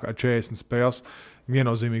vairāk ar 40 spēles,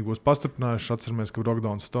 viennozīmīgi būs pastiprinājuši. Atceramies, ka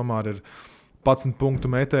Brogdons tomēr ir 11 punktu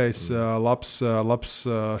metējs, labs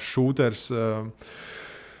šūters.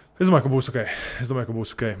 Es domāju, ka būs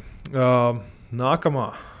ok.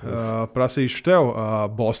 Nākamā prasīšu tev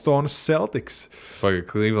Bostonas Celtics. Pagaid,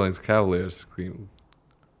 Cleveland Cavaliers.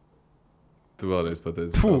 Tu vēlreiz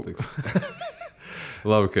pateici Celtics.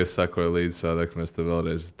 Labi, ka es sakoju līdzi sādāk, mēs te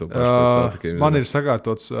vēlreiz to pašu pēc Celticiem. Man ir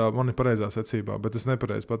sakārtots, man ir pareizā secībā, bet es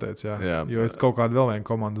nepareizi pateicu, jā. Jo ir kaut kāda vēl viena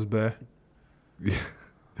komanda uz B.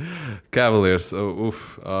 Cavaliers,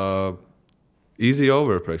 easy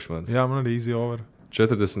over priekš manis. Jā, man arī easy over.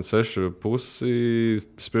 46 pusi,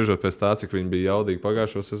 spriežot pēc tā, cik viņi bija jaudīgi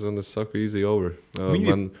pagājušo sezonu, es saku easy over.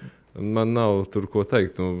 Man nav tur ko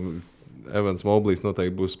teikt. Evans Moblīs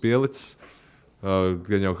noteikti būs pielicis.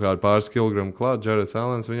 Gan jau kā ar pāris kilogramu klāt. Jareds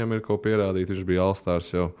Allens, viņam ir ko pierādīt. Viņš bija All-Stars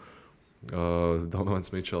jau. Donovans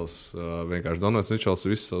Mičels, vienkārši Donovans Mičels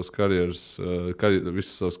visas savas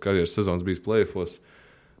karjeras sezonas bijis play-offos.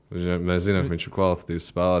 Mēs zinām, ka viņš ir kvalitatīvs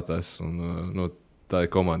spēlētājs. Un tā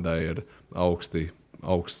komandai ir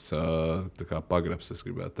augsts pagrabs, es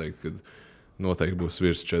gribētu teikt, kad noteikti būs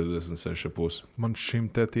virs 46,5. Man šim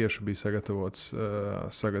te tieši bija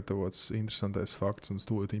sagatavots interesantais fakts, un es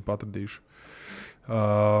tūlīt viņu patradīšu.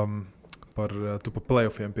 Tu pa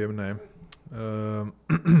playoffiem pieminēji.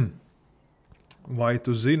 Vai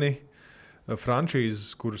tu zini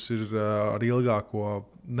frančīzes, kuras ir ar ilgāko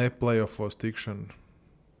ne playoffos tikšanu?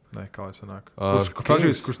 Nē, kā lai sanāk.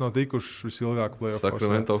 Frančīzes, kuras nav tikušas visilgāk playoffos.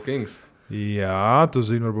 Sacramento Kings. Jā, tu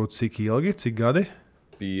zini varbūt cik ilgi, cik gadi?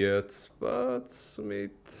 15.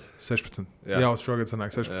 16. Jā, šogad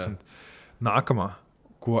sanāk 16. Jā. Nākamā,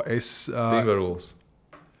 ko es... Timberwolves.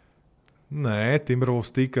 Nē, Timberwolves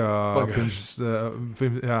tika pirms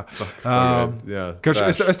jā.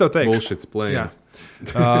 Es tev teikšu. Bullshits plans.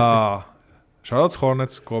 Charlotte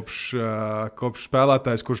Hornets kopš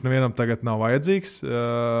spēlētājs, kurš nevienam tagad nav vajadzīgs,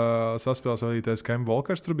 saspēles vadītājs Kemba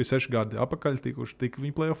Walkers, tur bija 6 gadi apakaļ, tika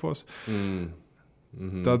viņa playoffos.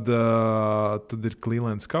 Tad ir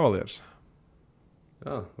Cleveland Cavaliers.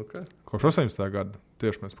 Okay. Kopš 18. gada,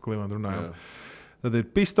 tieši mēs par Cleveland runājam. Tad ir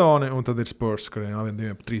Pistoni un tad ir Spurs, kuriem jau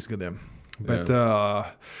 2-3 gadiem. Bet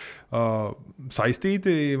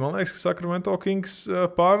saistīti, man liekas, ka Sacramento Kings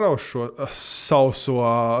pārauž šo sauso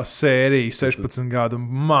sēriju 16 gadu,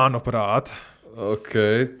 manuprāt.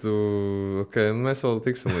 Mēs vēl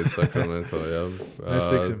tiksim līdz Sacramento. Mēs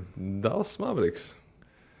tiksim. Dallas Mavericks.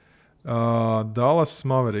 Dallas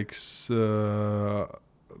Mavericks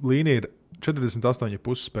līnija ir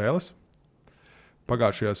 48,5 spēles.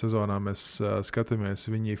 Pagājušajā sezonā mēs skatāmies,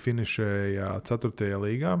 viņi finišēja 4.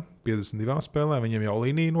 līgā, 52 spēlē, viņiem jau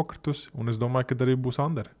līnija nokritusi, un es domāju, ka arī būs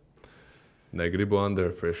under. Negribu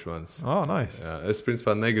under priekš manis. Nice. Jā, es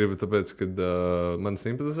principā negribu, tāpēc, ka man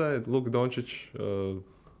simpatizēja Luka Dončičs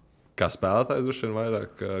kā spēlētājs droši vien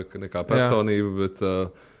vairāk nekā personība, bet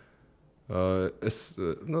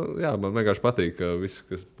man vienkārši patīk, ka viss,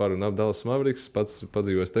 kas par un ap Dallas Mavericks, pats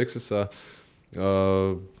padzīvojis Teksasā,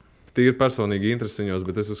 tīri personīgi interesi viņos,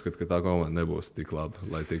 bet es uzskatu, ka tā komanda nebūs tik laba,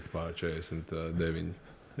 lai tiktu pār 49.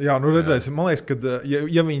 Jā, redzēsim. Man liekas, ka,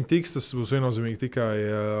 ja viņi tiks, tas būs viennozīmīgi tikai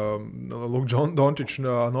Luka Dončičs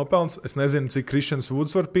nopelns. Es nezinu, cik Kristians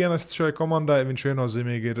Vuds var pienest šai komandai. Viņš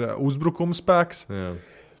viennozīmīgi ir uzbrukuma spēks. Jā.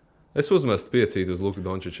 Es uzmestu piecīti uz Luka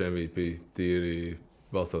Dončiča MVP, tīri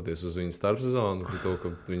balstoties uz viņu starpsezonu, to, ka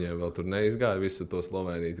viņiem vēl tur neizgāja visu to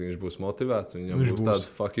Sloveniju, viņš būs motivēts, viņam būs tāda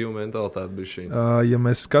fuck you mentalitāte bišķiņa. Ja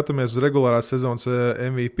mēs skatāmies uz regulārās sezonas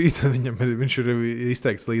MVP, tad viņš ir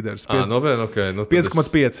izteikts līderis. Okay.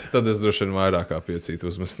 5,5. Tad es droši vien vairāk kā piecīt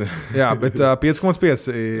uzmest. Jā, bet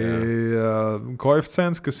 5,5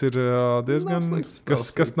 koeficients, kas ir diezgan,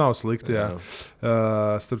 kas nav slikti, jā.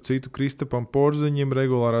 Starp citu, Kristapam Porziņam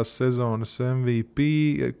regulārās sezonas MVP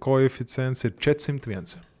koeficients ir 401.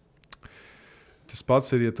 Tas pats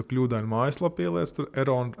ir, ja tu kļūdaini mājaslapā ieliec, tur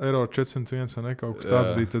error 401 vai ne, kaut kas tāds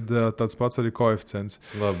bija, tad tāds pats arī koeficients.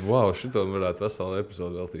 Labi, wow, šito varētu veselu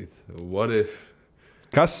epizodu veltīt. What if?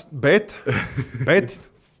 Kas, bet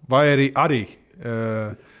vai arī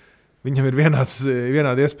viņam ir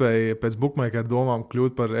vienāda iespēja pēc bookmaker domām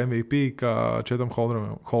kļūt par MVP kā Četam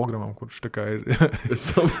Holgramam, kurš tā kā ir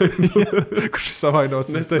kurš ir savainots.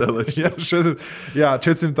 Jā,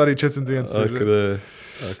 400 arī 401 ir.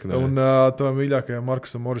 Un tavam mīļākajam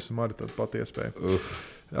Markusam Morisam arī tāda pati iespēja.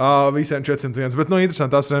 Visiem 401, bet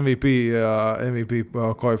interesanti, tas ir MVP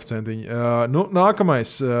koeficientiņi.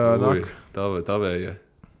 Nākamais. Tavēja.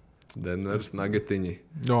 Denvers Nuggetiņi.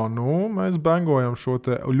 Jā, mēs bangojam šo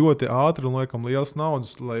te ļoti ātri un liekam liels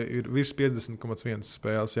naudas, lai ir virs 50,1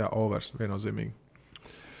 spēles, overs viennozīmīgi.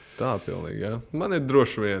 Tā pilnīgi, jā. Man ir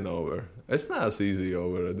droši vien over. Es neesmu easy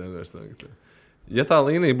over ar Denvers Nuggetiņi. Ja tā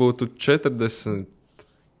līnija būtu 48,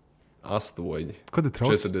 kad ir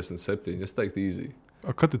 47, es teiktu easy.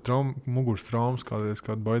 Kad ir muguras traumas kādreiz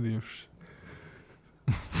kādu baidījušas?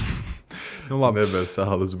 Labi. Neber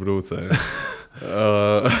sāles brūcē.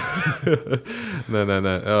 Nē.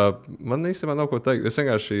 Man īstenībā nav ko teikt. Es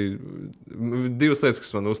vienkārši divas lietas,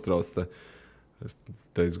 kas man uztrauc. Es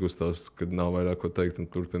teicu, Gustavs, ka nav vairāk ko teikt un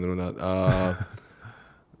turpin runāt.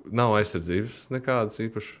 Nav aizsardzības nekādas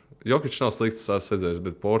īpašas. Jokičs nav slikts sēdzējs,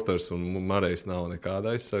 bet Porters un Marejs nav nekāda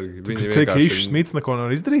aizsarga. Viņi vienkārši... Ka Smits neko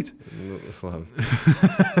nevar izdarīt?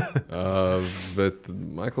 Bet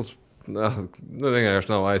Maikls... vienkārši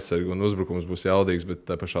nav aizsarga un uzbrukums būs jaudīgs, bet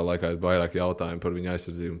tā pašā laikā ir vairāk jautājumu par viņu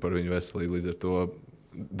aizsardzību un par viņu veselību. Līdz ar to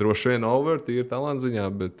droši vien over, tīri talanta ziņā,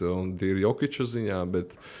 un tīri Jokiča ziņā,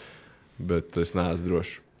 bet es neesmu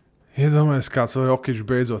drošs. Iedomājies, kāds Jokičs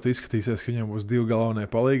beidzot izskatīsies, ka viņam būs 2 galvenie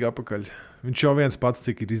palīgi apakaļ. Viņš jau viens pats,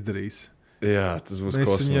 cik ir izdarījis. Jā, tas būs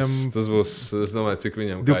kosmos. Viņam... Tas būs, es domāju, cik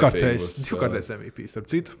viņam divkārtējs MVP, starp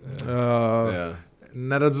citu. Jā.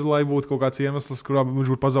 Neredzu, lai būtu kaut kāds iemesls, kurā viņš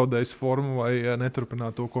būtu pazaudējis formu vai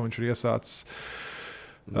neturpināt to, ko viņš ir iesācis.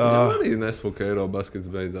 Arī nesmuka Eirobaskets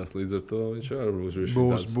beidzās, līdz ar to viņš arī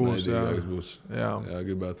būs. Jā,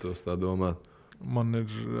 gribētu tos tā domāt. Man ir,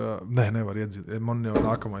 nevar iedzīt. Man jau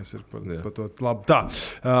nākamais ir par to. Labi, tā.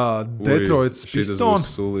 Detroits Pistons. Šitas būs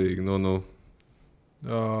sulīgi,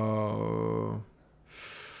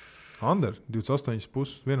 Under,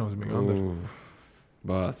 28,5, viennozīmīgi under.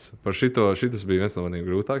 Bāc. Par šitas bija viens no maniem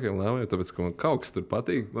grūtākajiem lēmumiem, tāpēc, ka man kaut kas tur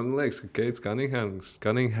patīk. Man liekas, ka Keits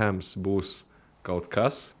Cunninghams būs kaut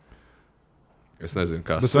kas. Es nezinu,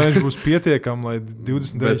 kas. Bet viņš būs pietiekami, lai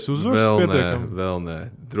 29 uzvaras vēl nē.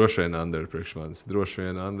 Droši vien under priekš manis. Droši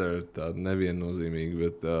vien under tāda neviennozīmīga,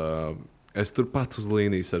 bet es tur pats uz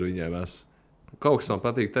līnijas ar viņiem esmu. Kaut kas man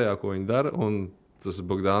patīk tajā, ko viņi dara, un tas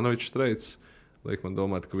Bogdanovičs treids liek man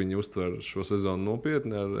domāt, ka viņi uztver šo sezonu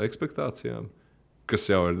nopietni ar ekspektācijām. Kas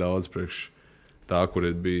jau ir daudz priekš tā, kur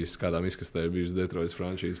ir bijis, kādām izkastē ir bijis Detroits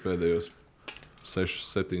frančīze pēdējos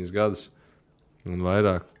 6-7 gadus un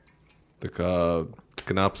vairāk. Tā kā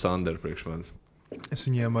knaps under priekš manis. Es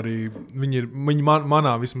viņiem arī, viņi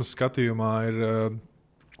manā vismaz skatījumā ir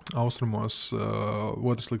austrumos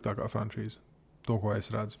otrs sliktākā frančīze. To, ko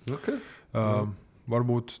es redzu. Okay.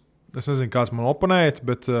 Varbūt, es nezinu, kāds man oponēt,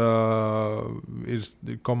 bet ir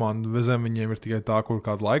komanda vezem, viņiem ir tikai tā, kur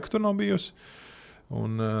kādu laiku tur nav bijusi.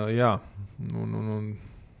 Un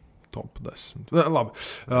top 10. Labi,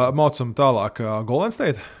 mācam tālāk. Golden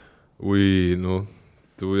State?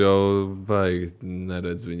 Tu jau baigi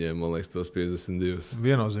neredz viņiem, man liekas, tos 52.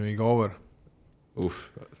 Viennozīmīgi over.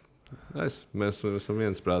 Mēs esam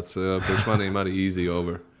viensprāts. Priekš manīm arī easy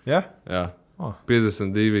over. Ja? Jā. Oh.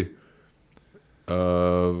 52.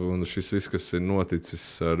 Un šis viss, kas ir noticis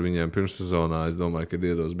ar viņiem pirmssezonā, es domāju, ka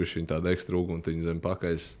iedos bišķiņ tādu ekstra uguntiņu zem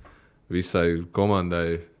pakaļas visai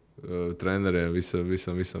komandai, treneriem, visam,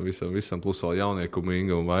 plus vēl jaunie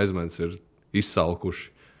Kuminga un Vaismans ir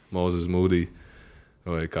izsalkuši. Moses Moody,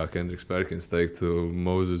 vai kā Kendricks Perkins teiktu,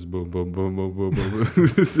 Moses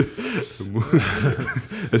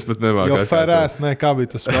Es pat nemāku. Jo Ferēs, kā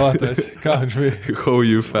bija tas spēlētājs? Kā viņš bija? How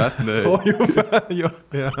you fat, nē. How you fat, jo,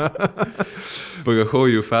 jā. Paga, how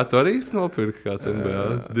you fat arī nopirka kāds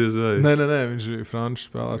NBA? Diez vai? Nē, viņš bija franču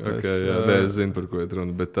spēlētājs. Okay, jā, es zinu, par ko ir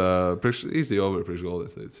runa, bet easy over priekš Golden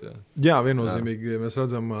State, jā. Jā, viennozīmīgi mēs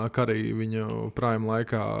redzam, ka arī viņu prime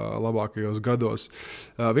laikā labākajos gados.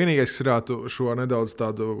 Vienīgais, kas varētu šo nedaudz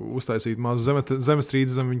tādu uztaisīt mazu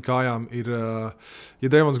zemestrīci zem viņu kājām, ir, ja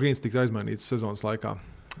Draymond Greens tika aizmainīts sezonas laikā.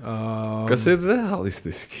 Kas ir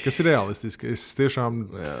realistiski. Es tiešām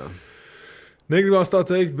negribās tā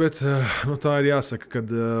teikt, bet tā ir jāsaka, ka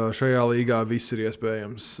šajā līgā viss ir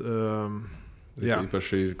iespējams.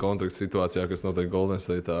 Īpaši kontrakta situācijā, kas notiek Golden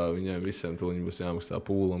State, viņiem visiem tūliņi būs jāmaksā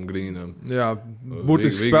Pūlam, Greenam. Jā,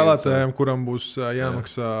 burtiski spēlētājiem, kuram būs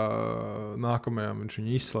jāmaksā nākamajam, viņš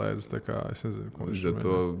viņu izslēdz. Es nezinu, ko viņš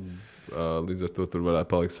līdz ar to tur varētu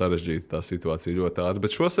palikt sarežģīta tā situācija ļoti ātri.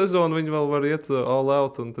 Bet šo sezonu viņi vēl var iet all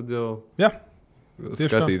out un tad jau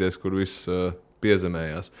skatīties, kur viss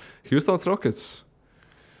piezemējās.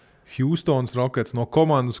 Houston Rockets no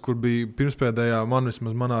komandas, kur bija pirmspēdējā,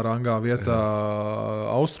 vismaz manā rangā vietā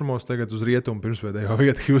austrumos, tagad uz rietumu pirmspēdējā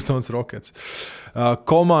vieta Houston Rockets.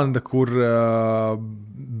 Komanda, kur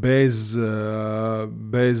bez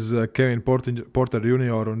Kevin Porter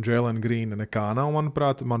Jr. un Jalen Greena nekā nav,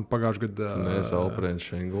 manuprāt. Man pagājušajā gadā... Mēs Alperen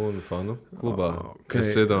Šengunu fanu klubā. Okay.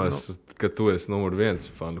 Es iedomājos, ka tu esi numur 1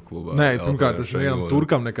 fanu klubā. Nē, pirmkārt, es vienam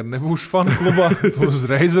turkam nekad nebūšu fanu klubā. Tu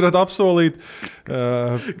uzreiz varat apsolīt.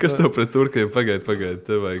 Kas tev pret turkiem pagaid,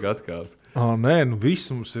 tev vajag atkāpt? Nē,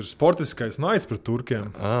 viss mums ir sportiskais naids pret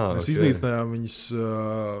turkiem. Mēs iznīcinājām viņus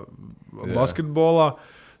basketbolā.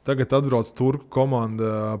 Tagad atbrauc turku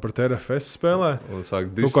komanda pret RFS spēlē.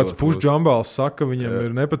 Kāds pušģambāls saka, viņam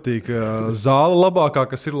ir nepatīk zāle labākā,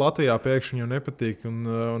 kas ir Latvijā, pēkšņi viņam nepatīk.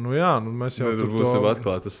 Mēs jau tur būsim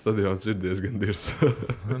atklāt, tas stadions ir diezgan dirs.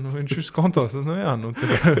 Viņš ir kontos.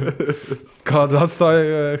 Kādu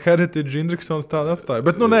atstāja Heritage Indriksons, tādu atstāja.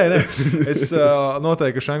 Bet nē. Es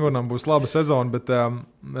noteikti, ka Šengonam būs laba sezona, bet...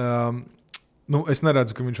 es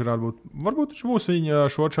neredzu, ka viņš varētu būt. Varbūt viņš būs viņa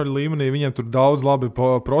šočaļa līmenī. Viņiem tur daudz labi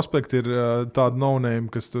prospekti ir tādi no-name,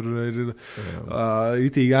 kas tur ir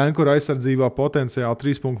itīgi ankura aizsardzībā potenciāli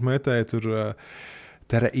 3-punktu metēji. Tur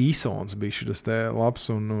Tere Īsons bija šis te labs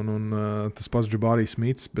un tas pats Jabari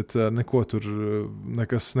Smits, bet neko tur,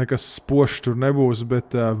 nekas spošs tur nebūs,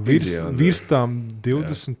 bet virs tām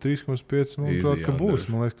 23,5 manuprāt, ka būs.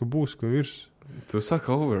 Man liekas, ka būs, ko virs. Tu saki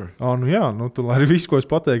over. Tu arī visu, ko es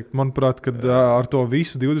pateiktu, manuprāt, kad ar to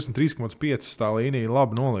visu 23,5 tā līnija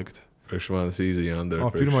labi nolikt. Priekš manis easy under.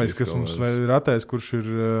 Pirmais, kas mums ir atējis, kurš ir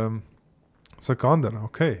saka under,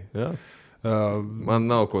 ok. Jā. Man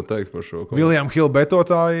nav ko teikt par šo. William Hill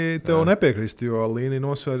betotāji tev nepiekrist, jo līnija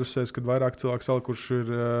nosvērusies, kad vairāk cilvēku sali, kurš ir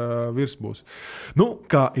virs būs.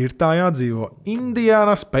 Kā ir tā jādzīvo?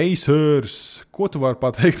 Indiana Pacers. Ko tu vari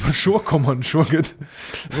pateikt par šo komandu šogad?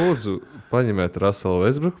 Lūdzu, paņemiet Russellu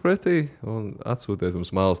Westbrooku pretī un atsūtiet mums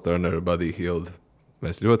Miles Turner, Buddy Hield.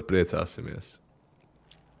 Mēs ļoti priecāsimies.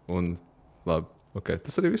 Un labi, ok,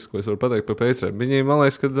 tas arī viss, ko es varu pateikt par Paceriem. Viņiem, man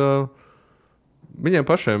liekas, ka viņiem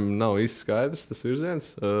pašiem nav īsti skaidrs tas virziens,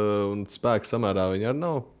 un spēku samērā viņi arī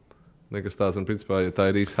nav. Nekas tāds, un principā, ja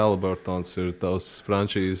Tyrese Halliburtons ir tavs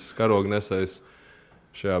frančīzes karognesējs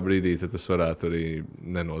šajā brīdī, tad tas varētu arī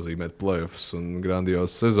nenozīmēt playoffs un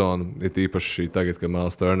grandiozu sezonu. Ir īpaši tagad, kad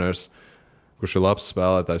Miles Turners, kurš ir labs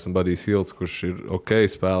spēlētājs, un Buddy Hields, kurš ir ok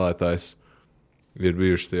spēlētājs, ir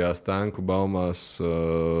bijuši tajās tanku baumās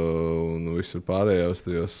un visur pārējos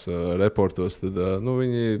tajos reportos, tad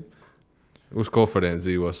viņi uz konferenci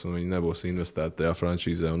dzīvos un viņi nebūs investēti tajā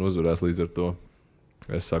frančīzē un uzvarēs līdz ar to.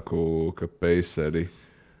 Es saku, ka Paceri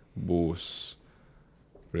būs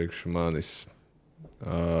priekš manis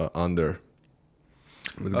under.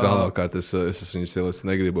 Bet galvenokārt es viņus ielicis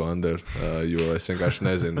negribu under, jo es vienkārši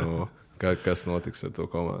nezinu, kas notiks ar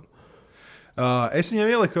to komandu. Es viņiem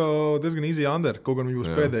ieliku diezgan easy under, kaut gan viņi būs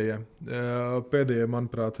pēdējie. Pēdējie,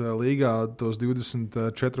 manuprāt, līgā tos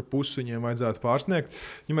 24,5 viņiem vajadzētu pārsniegt.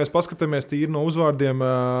 Ja mēs paskatāmies tīri no uzvārdiem,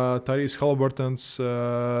 Tyrese Haliburtons,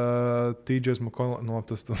 TJs McConnell,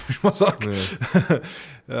 tas viņš mazāk.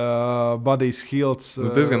 Budijs Hilts.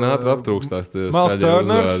 Diezgan ātri aptrūkstās. Miles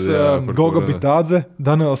Turners, Goga Bitadze,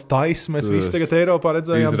 Daniels Tais. Mēs visi tagad Eiropā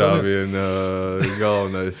redzējām. Izrāviena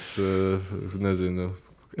galvenais, nezinu,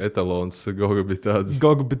 etalons Goga Bitadze.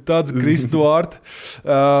 Goga Bitadze, Kris Duarte.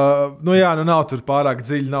 Nav tur pārāk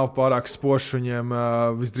dziļi, nav pārāk spoši. Viņiem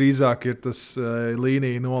visdrīzāk ir tas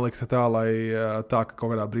līnija nolikta tā, lai tā, ka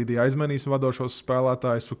kaut kādā brīdī aizmainīs vadošos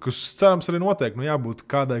spēlētājus, kas cerams arī notiek. Jābūt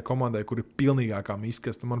kādai komandai, kur ir pilnīgākām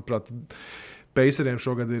izkasta. Manuprāt, Paceriem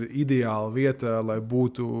šogad ir ideāla vieta, lai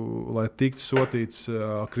tiktu sotīts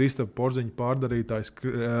Kristapa Porziņa pārdarītājs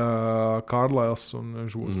Kārlails un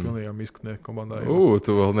viņš būtu pilnīgām izskatnieku komandai.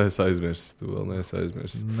 Tu vēl neesi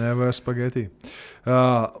aizmirsis. Never spaghetti.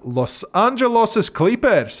 Los Angeles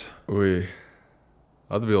Clippers.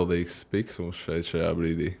 Atbildīgs piks mums šajā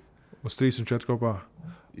brīdī. Uz 3 un 4 kopā.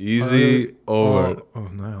 Easy over.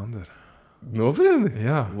 Nē, under. Nopietni?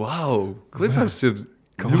 Jā. Wow, Clippers ir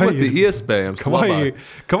ļoti iespējams.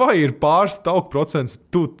 Kavai ir pāris tauku procents,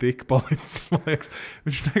 tu tik palicis, man liekas.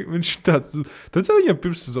 Viņš tāds, tad viņam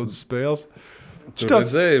pirmssezonas spēles. Tu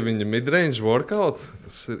redzēji viņa midrange workout?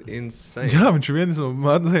 Tas ir insane. Jā, viņš ir viens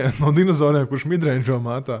no dinozauriem, kurš midrange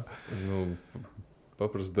mātā.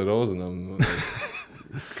 Paprast DeRozanam,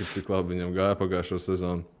 cik labi viņam gāja pagājušo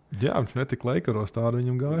sezonu. Jā, viņš netika Lakeros, tāda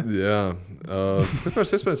viņam gāja. Jā.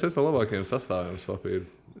 Clippers iespējams viens no labākajiem sastāvjiem papīra.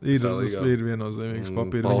 Ir viennozīmīgs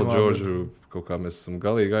papīra. Paul George, kaut kā mēs esam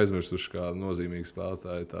galīgi aizmirsuši kā nozīmīgi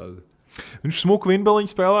spēlētāji tādi. Viņš smuku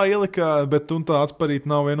vinbeliņu spēlē ielika, bet tā atspārīt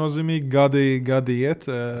nav viennozīmīgi. Gadi iet.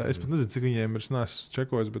 Es pat nezinu, cik viņiem ir neesmu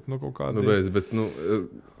čekojis, bet kaut kādi. Bet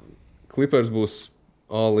Clippers būs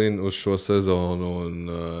all-in uz šo sezonu, un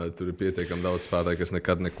tur ir pietiekami daudz spēlētāju, kas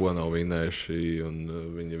nekad neko nav vinējuši, un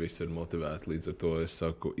viņi visi ir motivēti. Līdz ar to es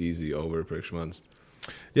saku easy over priekš manis.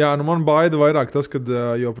 Jā, man baida vairāk tas, ka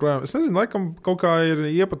joprojām, es nezinu, laikam kaut kā ir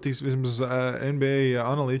iepatīts, vismaz NBA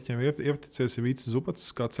analītiķiem iepaticies Vīts Zupats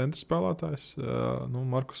kā centra spēlētājs.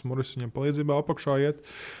 Markus Morris viņam palīdzībā apakšā iet.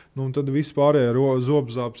 Un tad viss pārējie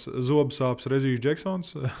zobsāps Regijs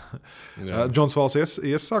Džeksons. Džons Valls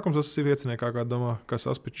iesākums, tas ir vieciniekā, kā domā, kas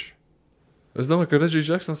Aspičs. Es domāju, ka Regijs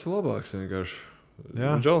Džeksons ir labāks vienkārši.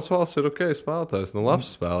 Džons Valls ir ok spēlētājs,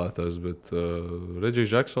 labs spēlētājs, bet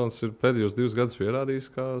Regijs Džeksons ir pēdējos 2 gadus pierādījis,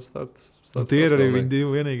 kā starts. Tie ir arī viņi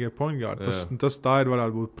 2 vienīgie point guard. Tas tā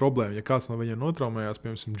varētu būt problēma. Ja kāds no viņiem notraumējās,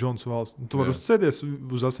 piemēram, Džons Valls, tu vari uzticēties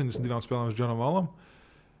uz 82 spēlēm uz Džonam Vallam?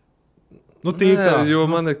 Jo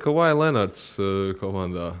man ir Kawhi Leonards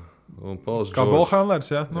komandā. Un Pauls George. Kā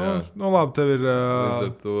ballhandlers, jā? Labi, tev ir... Līdz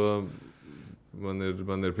ar to... Man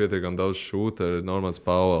ir pietiekami daudz šūteru, Normans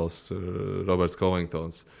Pauels, Roberts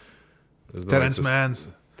Covingtons. Terence Manns.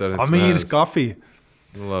 Amīras kafija.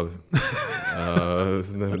 Labi.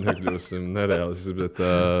 Nekļūsim nereālisti, bet...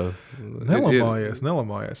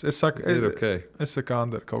 Nelamājies. Es saku, es saku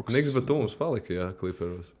under kaut kas. Niks Batums palika, jā,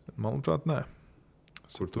 Clipperos. Manuprāt, nē.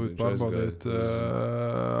 Kur tu pārbaudiet?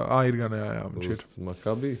 Ir gan, jā. Viņš ir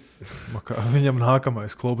Maccabi. Viņam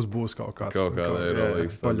nākamais klubs būs kaut kāds. Kaut kādā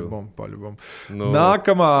Eirolīgas. Paļubam.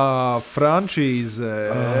 Nākamā frančīze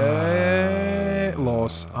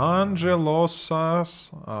Los Angelosas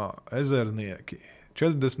ezernieki.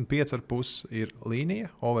 45,5 ir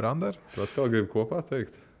līnija, over-under. Tu atkal gribi kopā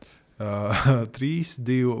teikt? 3,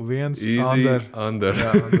 2, 1, easy under.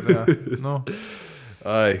 Jā.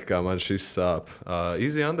 Ai, kā man šis sāp.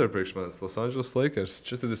 Easy under priekš manis Los Angeles Lakers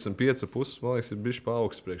 45,5, man liekas, ir bišķi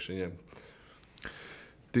paaugsts priekš viņiem.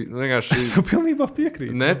 Es jau pilnībā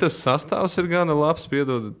piekrītu. Ne, tas sastāvs ir gana labs,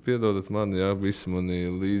 piedodat man, jā, visi mani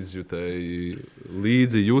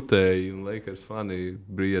līdzi jutēji un Lakers fani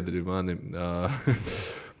briedri mani.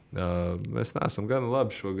 Mēs neesam gana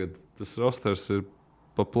labi šogad. Tas rosters ir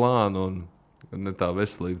pa plānu un ne tā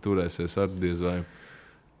veselība turēsies ar diez vai.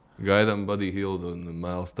 Gaidām Buddy Hield un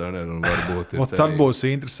Miles Turner un varbūt ir tad būs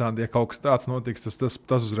interesanti, ja kaut kas tāds notiks,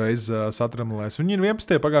 tas uzreiz satramulēs. Viņi ir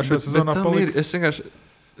 11. pagājušajā sezonā palika. Es vienkārši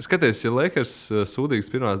skaties, ja Lakers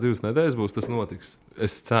sūdīgs pirmās 2 nedēļas būs, tas notiks.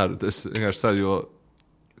 Es vienkārši ceru, jo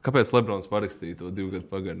kāpēc Lebrons parakstīja to 2 gadu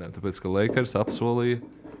pagarinājumu? Tāpēc, ka Lakers apsolīja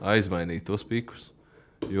aizmainīt tos pikus.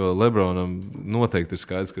 Jo Lebronam noteikti ir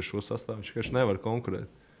skaidrs, ka šo sastāvu viņš vienkārši nevar konkurēt.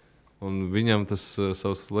 Un viņam tas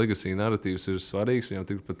savs legacy narratīvs ir svarīgs. Viņam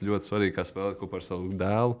tikpat ļoti svarīgi, kā spēlēt kopā ar savu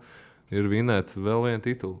dēlu, ir vinēt vēl vienu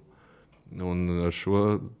titulu. Un ar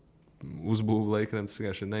šo uzbūvu Lakeriem tas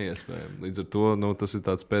vienkārši ir neiespējami. Līdz ar to tas ir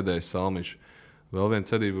tāds pēdējais salmiņš. Vēl viena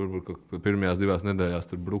cerība, varbūt, ka pirmajās 2 nedēļās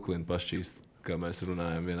tur Brooklyn pašķīst, kā mēs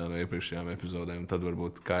runājām vienā no iepriekšējām epizodēm. Tad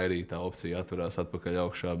varbūt Kairī tā opcija atverās atpakaļ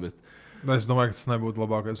augšā. Es domāju, ka tas nebūtu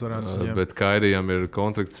labākais variants. Bet Kairijam ir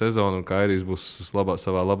kontrakta sezona, un Kairijs būs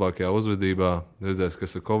savā labākajā uzvedībā. Redzēs,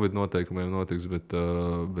 kas ar Covid noteikumiem notiks, bet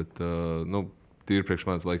tīri priekš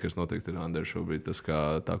manis Lakers noteikti ir under šobrīd. Tas,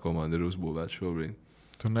 kā tā komanda ir uzbūvēta šobrīd.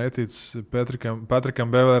 Tu netici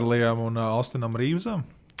Patrikam Beverlijam un Austinam Rīvsam?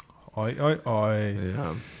 Ai.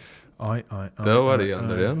 Jā. Ai. Tev arī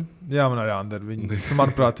under, ja? Jā, man arī under.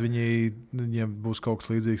 Manuprāt, viņiem būs kaut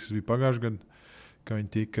kas līdzīgs, kas bija pagājušajā gadā. Ka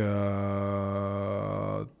viņi tika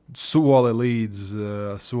soli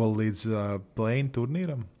līdz play-in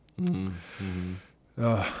turnīram.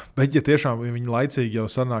 Bet, ja tiešām viņi laicīgi jau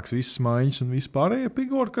sanāks visas maiņas un vispārējie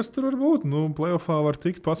figūri, kas tur var būt, playoffā var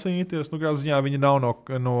tikt pacīnīties. Kādā ziņā viņi nav no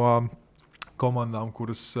komandām,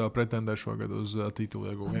 kuras pretendē šogad uz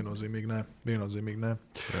titulu ieguvumu. Viennozīmīgi nē.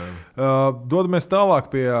 Dodamies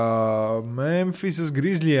tālāk pie Memphisas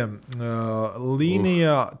Grizzlyiem.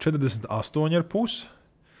 Līnijā 48,5,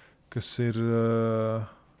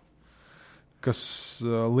 kas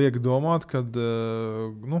liek domāt, kad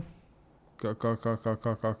kā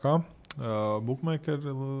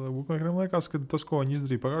bookmakeriem liekas, ka tas, ko viņi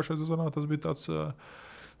izdarīja pagājušajā sezonā, tas bija tāds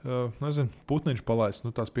Putniņš palaists,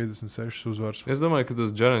 tās 56 uzvaras. Es domāju, ka tas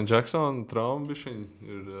Jaren Jackson trauma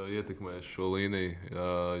ir ietekmējis šo līniju,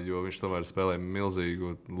 jo viņš tomēr spēlēja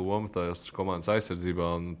milzīgu lomu tajās komandas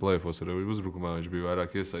aizsardzībā un play-offos arī uzbrukumā viņš bija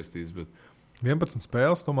vairāk iesaistīts. Bet... 11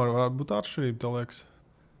 spēles tomēr varētu būt atšķirība, tā liekas,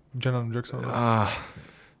 Jarenam Jacksonam.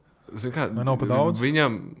 Nav pa daudz.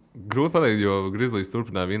 Viņam grūti pateikt, jo Grizzlies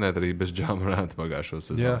turpināja vinēt arī bez Ja Moranta pagājušo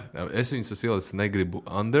sezonu. Es viņus ielicu negribu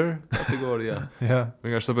under kategorijā.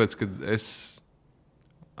 Vienkārši tāpēc, ka es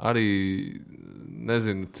arī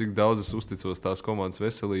nezinu, cik daudz es uzticos tās komandas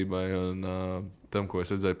veselībai un tam, ko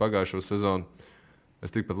es redzēju pagājušo sezonu.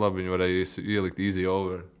 Es tikpat labi viņu varēju ielikt easy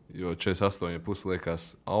over, jo 48,5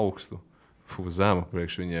 liekas augstu, zemu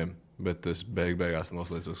priekš viņiem, bet es beigās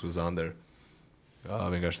noslēdzos uz under.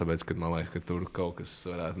 Vienkārši tāpēc, ka man liekas, ka tur kaut kas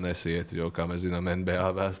varētu nesiet, jo, kā mēs zinām,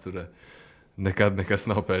 NBA vēsturē nekad nekas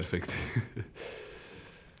nav perfekti.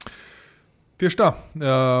 Tieši tā,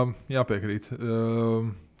 jāpiekrīt.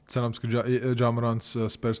 Cerams, ka Ja Morants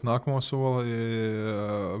spērs nākamo soli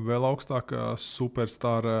vēl augstākā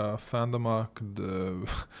superstāra fandomā, kad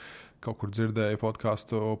kaut kur dzirdēju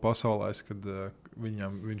podcastu pasaulēs, kad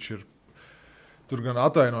viņš ir tur gan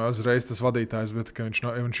atvainojas uzreiz tas vadītājs, bet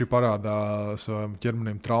viņš ir parādā savam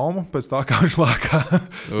ķermenim traumu pēc tā, kā viņš lākā.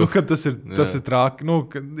 Tas ir traki.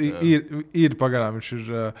 Ir pagaidām, viņš ir,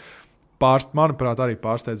 manuprāt, arī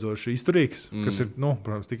pārsteidzoši izturīgs, kas ir,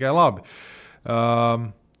 protams, tikai labi.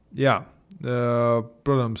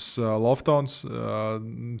 Protams, Loftons,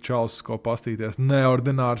 Čāls, ko pastīties,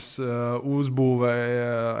 neordinārs uzbūvē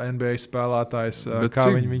NBA spēlētājs. Bet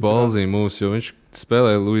cik balzī mūs, jo viņš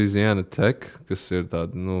spēlēja Louisiana Tech, kas ir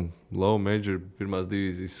tāda, low major pirmās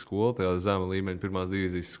divīzijas skola, tajā zema līmeņa pirmās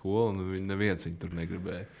divīzijas skola, un neviens viņu tur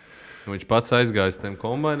negribēja. Viņš pats aizgāja uz tiem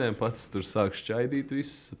kombainiem, pats tur sāk šķaidīt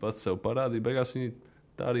visus, pats sev parādīja, beigās viņi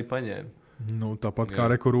tā arī paņēma. Tāpat kā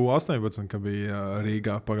Rekuru 18, ka bija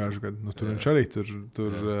Rīgā pagājušajā gadā. Tur viņš arī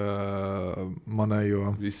tur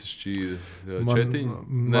manējo. Visi šķīda. Četiņi?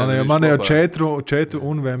 Manējo 4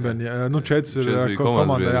 un Vembenjā. 4 ir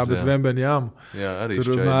komandā, bet Vembenjām tur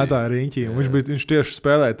mētāja riņķī. Viņš tieši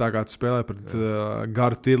spēlēja tā, kā tu spēlēji pret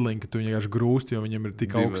garu tirliņu, ka tu vienkārši grūst, jo viņam ir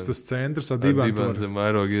tik augstas centrs ar divan zem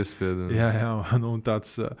vairogu iespēdu.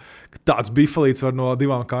 Tāds bifalīts var no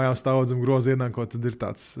 2 kājām stāvot zem groza ienākot, tad ir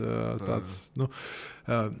tāds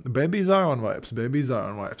Baby Zion vibes.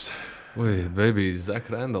 Ui, Baby Zach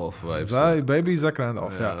Randolph vibes. Baby Zach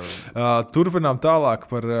Randolph, jā. Turpinām tālāk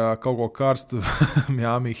par kaut ko karstu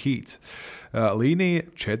Miami Heat. Līnija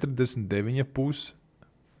 49,5.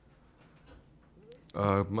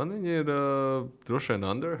 Man viņi ir droši vien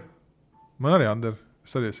under. Man arī under.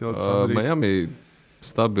 Es arī esmu ielicis Miami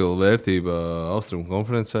stabila vērtība Austrumu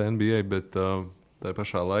konferencē NBA, bet tā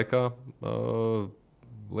pašā laikā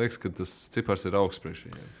liekas, ka tas cipars ir augsts priekš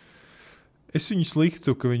viņiem. Es viņus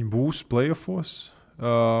liktu, ka viņi būs playoffos.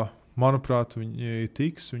 Manuprāt, viņi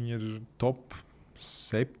tiks. Viņi ir top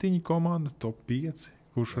 7 komanda, top 5.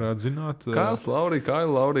 Kurš varētu zināt? Kaila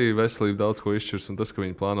Laurija veselība daudz ko izšķirs, un tas, ka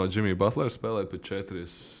viņi plāno Jimmy Butleru spēlēt pēc 4,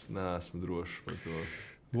 es neesmu drošs par to.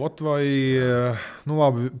 Vai, nu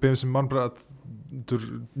labi, piemēram, manuprāt, tur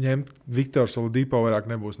ņemt Viktors Oladipo vairāk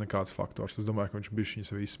nebūs nekāds faktors. Es domāju, ka viņš bija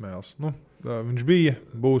šīs izsmēles. Viņš bija,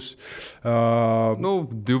 būs.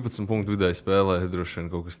 12 punktu vidēji spēlē, droši vien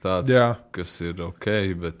kaut kas tāds, kas ir ok,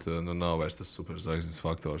 bet nav vairs tas superzvaigznes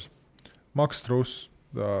faktors. Maks Strus.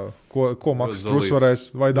 Ko Maks Strus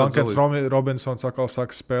varēs? Vai Dankans Robinsons atkal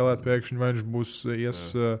sāks spēlēt pēkšņi, vai viņš būs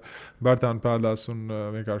Bērtāna pēdās un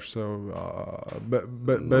vienkārši sev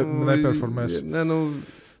neperformēs?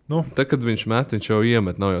 Tad, kad viņš met, viņš jau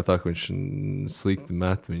iemet. Nav jau tā, ka viņš slikti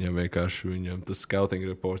met. Viņam tas scouting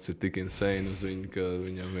reports ir tik insane uz viņu, ka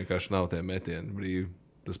viņam vienkārši nav tie metieni brīvi.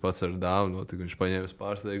 Tas pats ar Dāvu notika. Viņš paņēma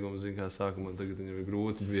pārsteigumu, kā sākumā. Tagad viņam ir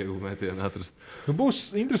grūti viegli metienu atrast.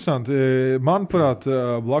 Būs interesanti. Manuprāt,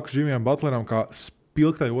 blakus Jimijam Butleram, kā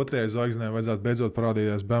spilgtai otrajai zvaigznei, vajadzētu beidzot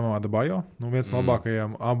parādīties Bamā Adebayo. Viens no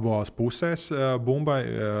labākajiem abās pusēs bumbai.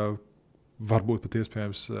 Varbūt pat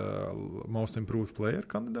iespējams most improved player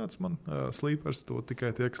kandidāts man Sleepers. To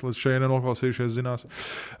tikai tie, kas līdz šeit nenoklausījušies, zinās.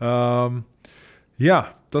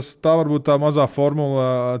 Tā varbūt tā mazā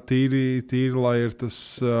formula tīri, lai ir tas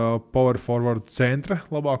power forward centra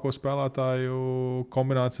labāko spēlētāju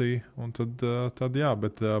kombinācija. Un tad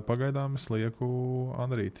bet pagaidām es lieku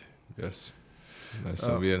Andrīti. Yes. Mēs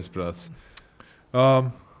esam viensprāts.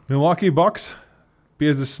 Milwaukee Bucks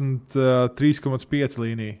 53,5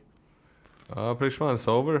 līnija. Priekš manis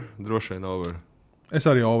over, droši vien over. Es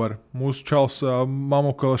arī over. Mūsu čals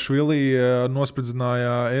Mamukalašvili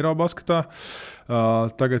nospridzināja Eirobasketā.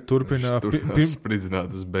 Tagad turpina.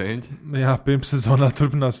 Spridzināt uz beņķi. Jā, pirmssezonā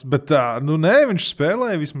turpinās. Bet viņš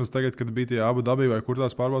spēlēja vismaz tagad, kad bija tie Abu Dabi vai kur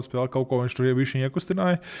tās pārbaudas spēle. Kaut ko viņš tur bija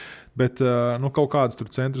iekustināja. Bet kaut kādus tur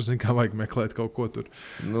centrus, kā vajag meklēt kaut ko tur.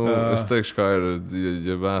 Es teikšu, kā ir,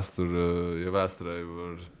 ja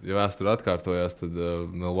vēsture atkārtojās, tad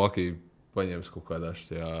Milwaukee paņems kaut kādā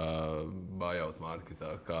šajā buyout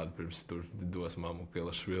marketā, kādu pirms tur dos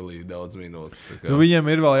Mamukalašvili daudz minūtes. Viņiem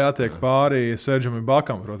ir vēl jātiek pāri Sergejam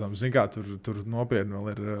Ibakam, protams. Zin kā, tur nopietni vēl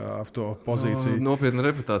ir to pozīciju. Nopietna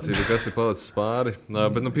reputācija, kas ir palicis pāri.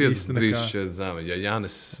 Bet 53 šķiet zemi. Ja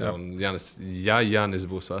Janis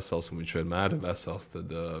būs vesels un viņš vienmēr ir vesels, tad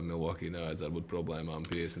Milwaukee nevajadzētu būt problēmām.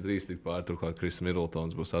 53 tik pāri, turklāt Kris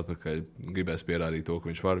Middletons būs atpakaļ. Gribēs pierādīt to, ka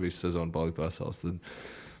viņš var visu sezonu palikt vesels. Tad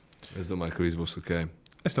es domāju, ka viss būs ok.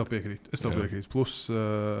 Es tev piekrītu.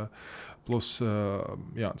 Plus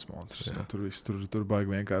Jānis Monstrs. Tur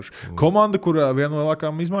baigi vienkārši. Komanda, kur viena no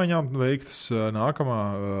lielākajām izmaiņām veiktas nākamā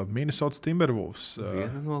Minnesota Timberwolves.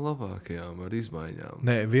 Viena no labākajām ar izmaiņām.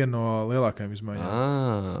 Nē, viena no lielākajām izmaiņām.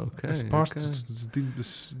 Okay, es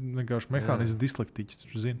vienkārši mehānisks dislektiķis,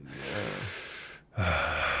 tu zini.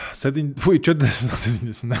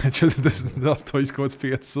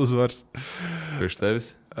 48,5 uzvars. Priekš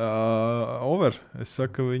tevis? Over. Es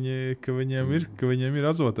saku, ka viņiem ir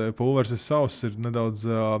azotē. Pulvers ir savs, ir nedaudz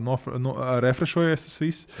refrešojies tas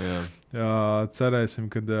viss. Cerēsim,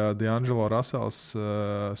 ka D'Angelo Russells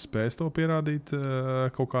spēs to pierādīt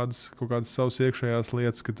kaut kādas savas iekšējās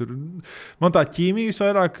lietas. Man tā ķīmija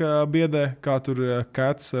visvairāk biedē, kā tur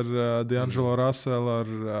Cats ar D'Angelo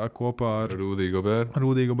Russellu kopā ar Rudy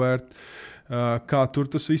Gobert. Kā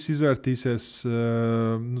tur tas viss izvērtīsies.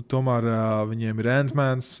 Tomēr viņiem ir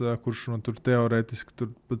Ant-Mans, kurš man tur teorētiski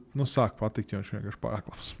sāk patikt, jo viņš vienkārši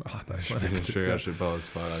pārāk labs spēlētājs. Viņš vienkārši ir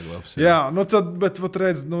palicis pārāk labs. Jā, bet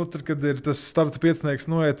redz, tad, kad ir tas starta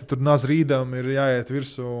piecinieks noiet, tur Nazrīdam ir jāiet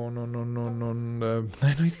virsū.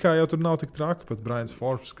 It kā jau tur nav tik traki, pat Brians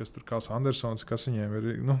Forbes, kas tur kāds Andersons, kas viņiem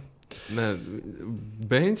ir. Nē,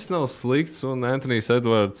 Beņķis nav slikts, un Anthony's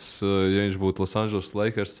Edwards, ja viņš būtu Los Angeles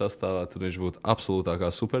Lakers sastāvā, tad viņš būtu absolūtākā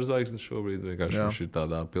superzvaigzne šobrīd. Viņš ir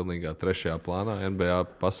tādā pilnīgā trešajā plānā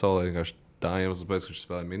NBA pasaulē. Vienkārši tā iemesls pēc, ka viņš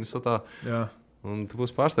spēlē Minnesotā. Jā. Un tu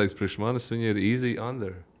būsi pārsteigts priekš manis, viņi ir easy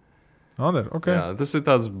under. Okay. Jā, tas ir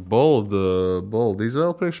tāds bold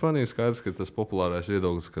izvēle priekš manī. Skaidrs, ka tas populārais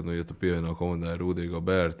viedoklis, ka, ja tu pievieno komandai Rudy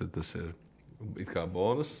Gobert, tad tas ir it kā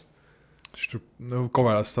bonus. Kaut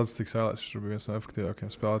kādās statistikas ēlēs, viņš bija viens no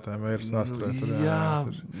efektīvākajiem spēlētājiem Eiras vēsturē.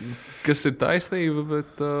 Kas ir taisnība,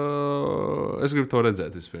 bet es gribu to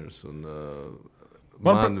redzēt vispirms.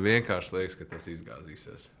 Man vienkārši liekas, ka tas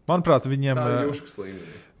izgāzīsies. Manuprāt, viņiem tā ir jūškas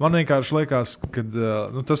līmenī. Man vienkārši liekas, ka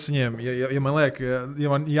tas viņiem, ja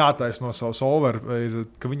man jātaisno savs over, ir,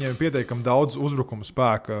 ka viņiem ir pietiekami daudz uzbrukumu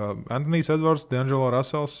spēka. Anthony's Edwards, D'Angelo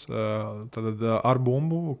Russells, tad ar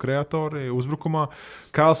bumbu kreatori uzbrukumā.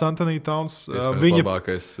 Kāls Anthony Towns. Viņa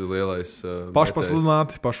labākais, lielais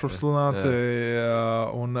pašpasludināti.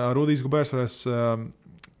 Un Rudijs Goberts varēs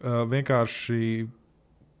vienkārši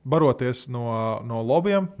baroties no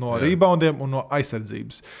lobiem, no reboundiem un no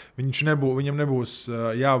aizsardzības. Viņam nebūs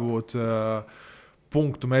jābūt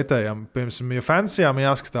punktu metējam. Piemēram, ja Fancyjām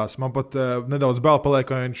jāskatās, man pat nedaudz bail paliek,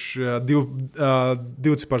 ka viņš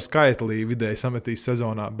divu ciparu skaitlī vidēji sametīs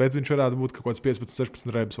sezonā, bet viņš varētu būt kaut kāds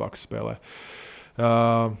 15-16 reibas vaks spēlē.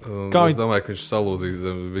 Es domāju, ka viņš salūzīs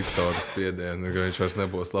zem Viktora spiedienu, ka viņš vairs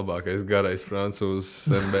nebūs labākais garais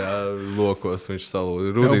francūzs NBA lokos. Viņš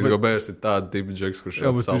salūzīs. Rudijs Gobērs ir tāda tipa džeks, kurš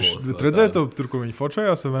šeit salūzīs. Bet redzēji tur, kur viņi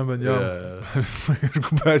fočējās ar Vembeņā?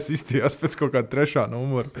 Gobērs izstījās pēc kaut kāda 3.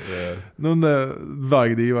 numura.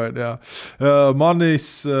 Vajag dīvaini, jā.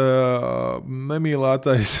 Manis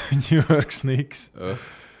nemīlētais New York Knicks.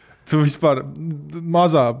 Tu vispār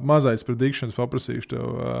mazais predictions paprasīšu tev.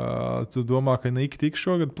 Tu domā, ka Niki tiks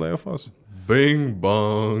šogad playoffos? Bing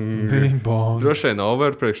bong. Bing bong. Droši vien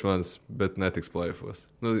over priekš manis, bet netiks playoffos.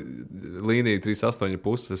 Līnija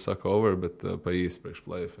 3,8,5, es saku over, bet pa īsti priekš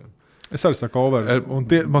playoffiem. Es arī saku over.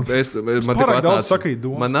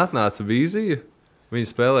 Man atnāca vīzija, viņi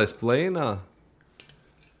spēlēs play-inā.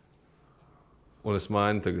 Un es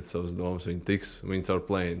mainu tagad savas domas, viņi caur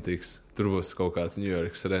play-in tiks. Tur būs kaut kāds New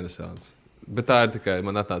Yorkas renesans. Bet tā ir tikai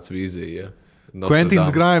man atnāca vīzija. Ja.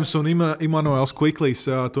 Quentins Grimes un Immanuels Quicklijs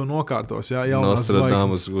to nokārtos. Ja,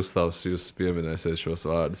 Nostradamus Gustavs, jūs pieminēsiet šos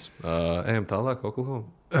vārdus. Ejam tālāk, Oklahoma.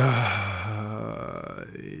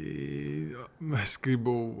 Es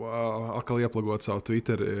gribu atkal ieplagot savu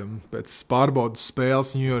Twitter pēc pārbaudas spēles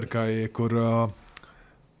New Yorkai, kur...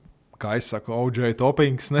 kā es saku, OJ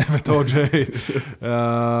Toppings, ne, bet OJ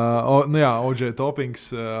OJ Toppings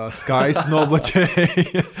skaisti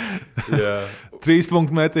nobloķēja. 3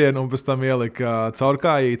 punktu metienu un pēc tam ielika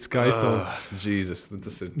caurkājīt skaisto. Jesus,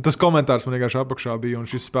 tas komentārs man vienkārši apakšā bija, un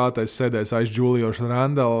šis spēlētājs sēdēs aiz Julius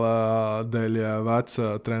Randle dēļ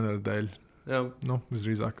veca trenera dēļ. Jā.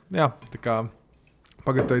 Visdrīzāk. Jā, tā kā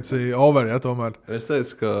pagad teici over, ja, tomēr. Es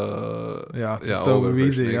teicu, ka over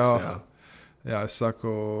vīzija, jā. Jā, es saku,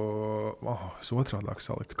 es otrādāk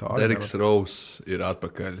saliku tā. Deriks Rose ir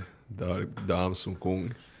atpakaļ, dāmas un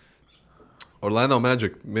kungi. Orlando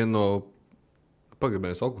Magic, viena no...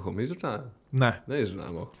 Pagaidām, Oklahoma izrunāja? Nē.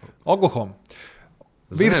 Neizrunājām Oklahoma.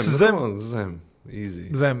 Zem.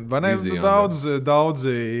 Easy. Zem. Vai ne?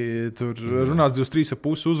 Daudzi tur runās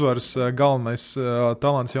 23,5 uzvaras. Galvenais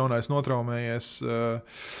talants jaunais notraumējies.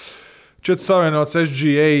 4 savienots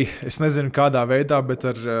SGA, es nezinu kādā veidā, bet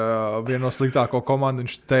ar vienu no sliktāko komandu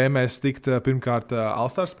viņš tēmēs tikt pirmkārt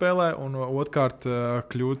All-Star spēlē un otrkārt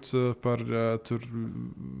kļūt par tur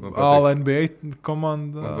All-NBA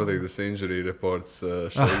komandu. Man patīk tas injury reports,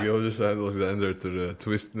 Shai Gilgeous-Alexander tur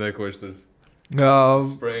twist nekoši tur.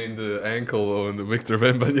 Sprained ankle un Victor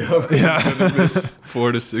Wembanyama.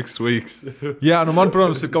 4 to 6 weeks. Jā, man,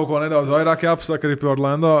 protams, ir kaut ko nedaudz vairāk jāpasaka arī par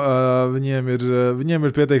Orlando. Viņiem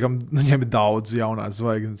ir pietiekami, viņiem ir daudz jaunās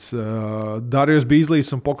zvaigznes. Darius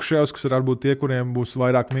Beasley's un Pokuševs, kas varētu būt tie, kuriem būs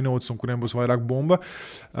vairāk minūtes un kuriem būs vairāk bumba.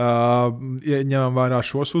 Ņemam vērā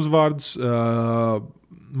šos uzvārdus.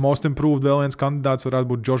 Most improved vēl viens kandidāts varētu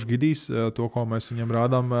būt Josh Giddijs, to, ko mēs viņam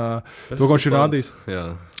rādām, to, ko viņš ir rādījis.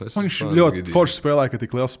 Viņš ļoti forši spēlē, ka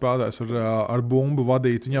tik liels spēlētājs ar bumbu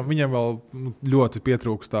vadīt. Viņam vēl ļoti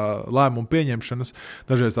pietrūkst tā lēmumu pieņemšanas.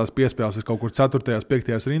 Dažreiz tās piespēles ir kaut kur 4.,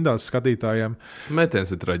 5. rindās skatītājiem.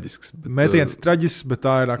 Metiens ir traģisks. Bet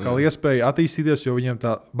tā ir atkal iespēja attīstīties, jo viņiem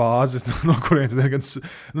tā bāze, no kuriem diezgan,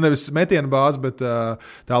 nevis metiena bāze, bet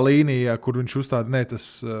tā līnija, kur viņš uzstāda,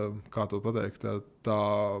 tas, kā to pateikt,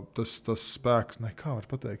 tas spēks, kā var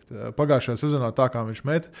pateikt. Pagājušajā sezonā tā, kā viņš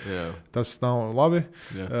met, tas nav labi.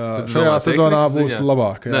 Šajā sezonā būs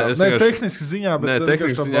labāk. Tehniski ziņā, bet...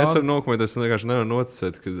 Tehniski ziņā es varu nokomentēt, es vienkārši nevaru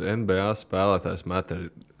noticēt, ka NBA spēlētājs met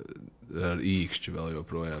ar īkšķi vēl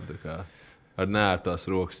joprojām. Tā kā ar neērtās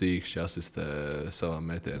rokas īkšķi asistē savām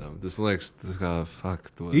metienām. Tas liekas, to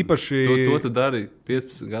tu dari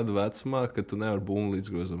 15 gadu vecumā, kad tu nevari bumbu līdz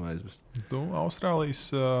grozam aizmest.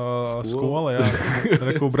 Austrālijas skola, jā.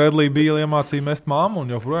 Reku Bradley bija iemācīja mest māmu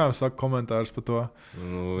un joprojām saka komentārus par to.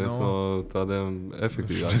 Viens no tādiem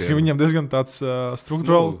efektīvākiem. Ka viņam diezgan tāds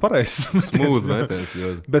struktūrāli pareizs. Smooth metiens.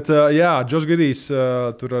 Bet Josh Giddijs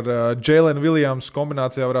tur ar Jalen Williams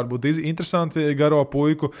kombinācijā varētu būt interesanti garo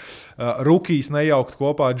puiku. Rukijs nejaukt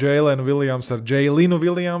kopā Jalenu Williams ar Jailinu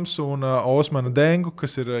Williams un Osmanu Dengu,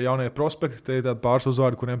 kas ir jaunie prospekti, te ir tādi pāris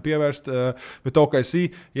uzvārdi, kuriem pievērst. Bet OKC,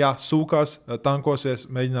 sūkās, tankosies,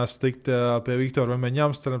 mēģinās tikt pie Viktora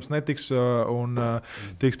Wembanyama, cerams netiks, un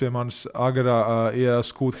tiks pie manis agrā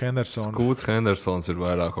Scoot Henderson. Scoots Hendersons ir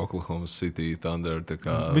vairāk Oklahoma City Thunder.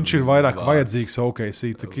 Viņš ir vairāk vajadzīgs OKC.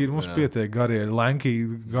 Mums pietiek garie,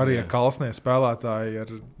 garie kalsnie spēlētāji.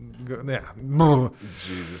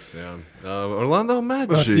 Jesus, jā. Orlando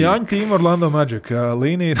Magic. Jāņa tīma Orlando Magic.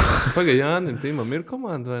 Līnija ir. Pagaid, Jānim tīmam ir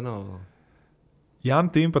komanda vai nav?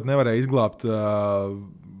 Jāņa tīma pat nevarēja izglābt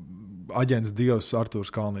aģents Dievs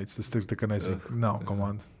Artūrs Kalnīts. Tas tā kā nezinu, nav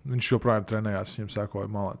komanda. Viņš joprojām trenējās, viņam sēkoja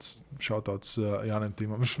malāts šautauts Jānim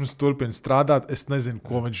tīmam. Viņš turpina strādāt. Es nezinu,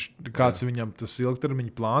 kāds viņam tas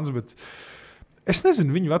ilgtermiņa plāns, bet es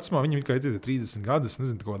nezinu, viņu vecumā, viņam ir 30 gadi, es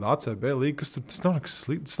nezinu, kāda ACB līga, tas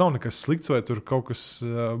nav nekas slikts vai tur kaut kas,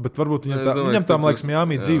 bet varbūt viņam tā, liekas,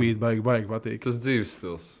 Miami dzīvība baigi patīk. Tas dzīves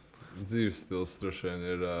stils droši vien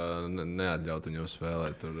ir neatļaut viņam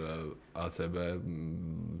spēlēt tur ACB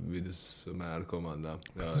vidusmēra komandā.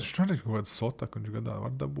 Viņš arī kaut kāds sotaku viņš gadā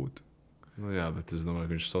var dabūt. Nu jā, bet es domāju,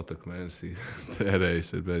 ka viņš sotak mēnesī tērējis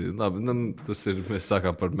ir. Labi, tas ir, mēs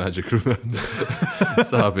sākām par Magic runāt.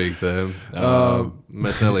 Sāpīgi tēma.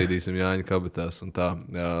 Mēs nelīdīsim Jāņa kabatās un tā.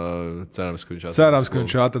 Cerams, ka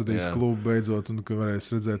viņš atradīs klubu beidzot un ka varēs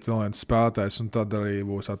redzēt cilvēks spēlētājs un tad arī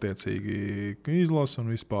būs attiecīgi izlos un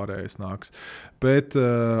vispārējais nāks. Bet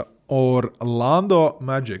Orlando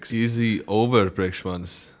Magic. Easy over priekš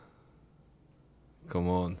manis. Come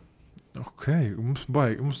on. Ok,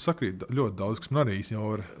 mums sakrīt ļoti daudz, kas man arī jau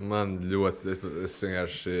var. Man ļoti, es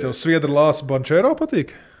vienkārši... Tev Sviedra Lāsa Bančēro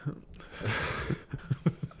patīk?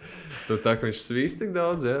 Tu tā, ka viņš svīst tik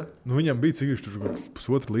daudz, jā? Nu, viņam bija cik viņš tur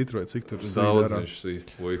 1,5 litru vai cik tur. Daudz viņš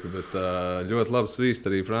svīst, puika, bet ļoti labi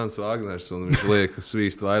svīst arī Frans Wagners, un viņš liek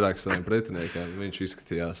svīst vairāk saviem pretiniekam. Viņš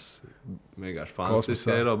izskatījās vienkārši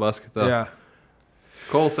fantastiski Eirobasketā. Jā.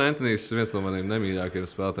 Kols Antonijs ir viens no maniem nemīļākajiem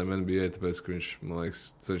spēlētājiem NBA, tāpēc, ka viņš, man liekas,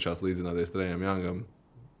 cenšas līdzināties Trejam Youngam.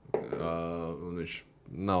 Un viņš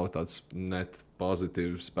nav tāds net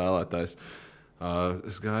pozitīvs spēlētājs.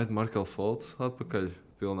 Es gaidu Markel Fultz atpakaļ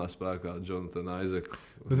pilnā spēkā, Jonathan Isaac.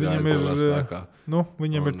 Bet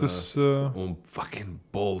viņam ir tas... Un fucking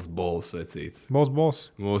balls vecīt. Balls.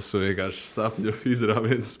 Mūsu vienkārši sapņu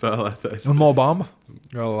izrāviens spēlētājs. Un Mo Bamba.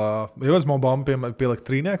 Jau Mo Bamba pielikt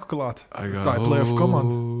trīnieku klāt. Tā ir playoff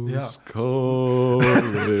komanda.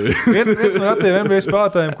 Viens no atiem NBA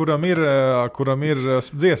spēlētājiem, kuram ir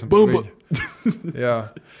dziesma. Bamba! Jā.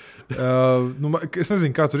 Es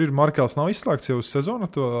nezinu, kā tur ir. Markels nav izslēgts jau uz sezonu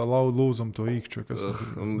to lūzumu, to īkšķu.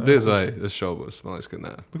 Diez vai, es šaubos. Man liekas, ka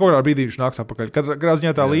nē. Kaut kādā brīdī viņš nāks atpakaļ. Katrā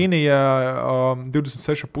ziņā tā līnija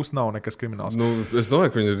 26,5 nav nekas krimināls. Es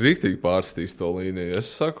domāju, ka viņi ir rīktīgi pārstīs to līniju. Es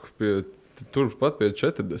saku, turpat pie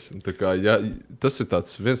 40. Tā kā, tas ir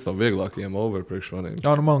viens no vieglākajiem over priekšmaniem.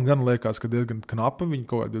 Jā, man gan liekas, ka diezgan knapa. Viņi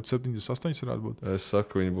kaut kā 27, 28 varētu būt. Es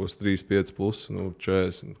saku, viņi būs 35 plus,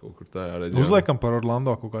 40 kaut kur tajā reģionā. Uzliekam par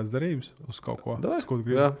Orlando kaut kādas darības uz kaut ko.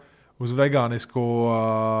 Jā. Uz vegānisku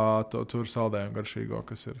tur saldējumu garšīgo,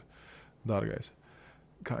 kas ir dārgais.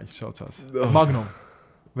 Kā viņš saucās? Magnum.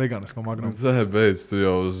 Vegānisko Magnum. Nē, beidz, tu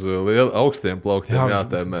jau uz augstiem plauktiem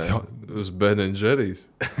jātēmē. Uz Ben & Jerry's.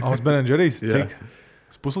 Uz Ben & Jerry's? Cik?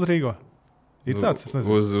 Uz puslitrīgo? Ir tāds? Es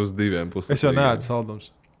nezinu. Uz 2 puslitrīgo. Es jau neēdu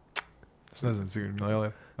saldums. Es nezinu, cik viņi no liela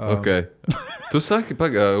ir. Okay. Tu saki,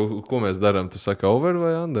 ko mēs darām? Tu saki over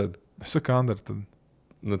vai under? Es saku under tad.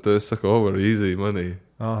 Tu es saku over, easy money.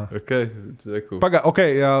 Okay.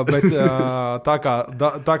 Jā, bet tā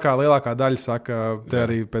kā lielākā daļa saka, te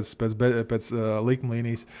arī pēc likuma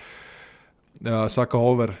līnijas saka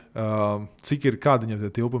over. Cik ir, kāda viņam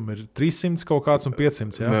tie tilpumi ir? 300 kaut kāds un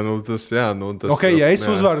 500, jā? Nē, tas. Ok, ja es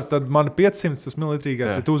uzvaru, tad man 500, tas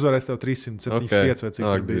mililitrīgais, ja tu uzvarēsi tev 375 vai cik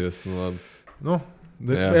tur bija.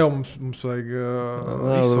 Jau mums vajag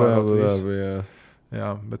izsvērot.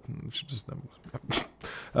 Jā, bet šis nebūs.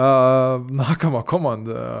 Nākamā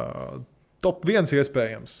komanda top 1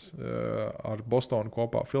 iespējams ar Bostonu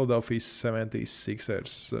kopā. Philadelphia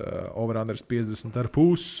 76ers over-unders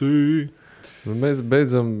 50,5. Mēs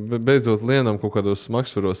beidzot lienam kaut kādos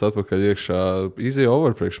smagsvaros atpakaļ iekšā easy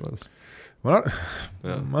over priekš manis. Man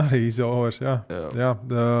arī easy overs, jā.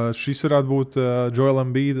 Šis varētu būt Joel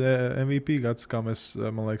Embiid MVP gads, kā mēs,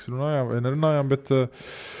 man liekas, nerunājām, bet...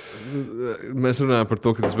 Mēs runājam par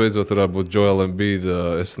to, ka tas beidzot varētu būt Joel Embiid.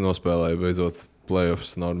 Es nospēlēju beidzot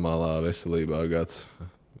playoffs normālā veselībā gads.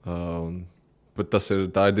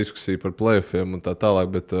 Tā ir diskusija par playoffiem un tā tālāk,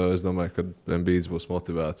 bet es domāju, ka Embiids būs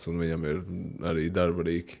motivēts un viņam ir arī darba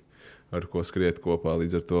rīki, ar ko skriet kopā.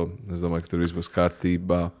 Līdz ar to es domāju, ka tur viss būs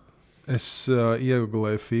kārtībā. Es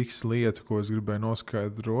iegūlēju fiksu lietu, ko es gribēju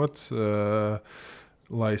noskaidrot,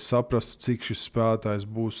 lai saprastu, cik šis spēlētājs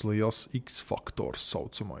būs liels X-faktors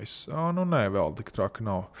saucamais. Nē, vēl tik traki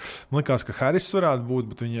nav. Man liekas, ka Harris varētu būt,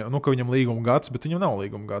 bet ka viņam līguma gads, bet viņam nav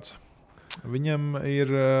līguma gads. Viņam ir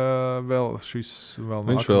vēl šis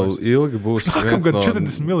Viņš vēl ilgi būs viens no...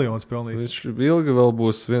 40 miljonus pelnījis. Viņš ilgi vēl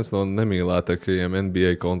būs viens no nemīlētākajiem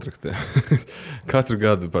NBA kontraktiem. Katru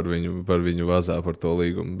gadu par viņu vazā par to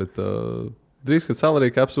līgumu. Bet drīz, kad salary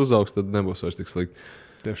caps uzaugs, tad nebūs vairs tik slikti.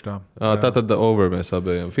 Tieši tā. Tātad over mēs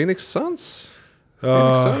abējām. Phoenix Suns?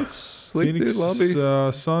 Phoenix Suns slikti ir labi?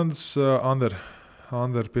 Suns under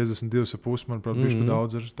 52,5, manuprāt, bišķi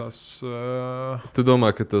daudz ir tas. Tu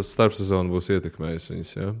domā, ka tas starpsezonu būs ietekmējis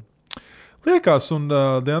viņus, jā? Liekas, un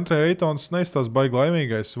DeAndre Aytons neizstās baigi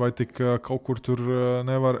laimīgais, vai tik kaut kur tur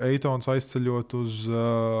nevar Aytons aizceļot uz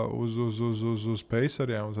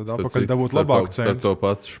Paceriem, un tad apakaļ dabūt labāku cenu. Starp to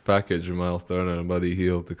pašu package Miles Turner un Buddy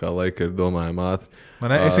Hield, tā kā Lakers domājam ātri.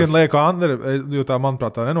 Es vien lieku under, jo tā,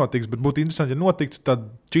 manuprāt, tā nenotiks, bet būtu interesanti, ja notiktu, tad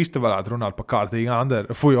čista varētu runāt par kārtīgi under,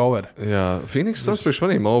 over. Jā, Phoenix Suns priekš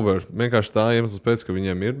manīm over. Vienkārši tā iemesls pēc, ka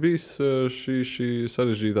viņiem ir bijis šī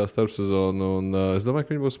sarežģītā starpsezona, un es domāju,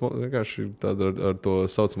 ka viņi būs vienkārši tāda ar to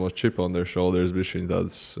saucamo chip on their shoulders, bišķiņ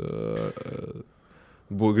tādas...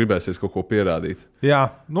 gribēsies kaut ko pierādīt.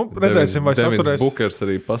 Jā, redzēsim, vai saturēs. Devins Bookers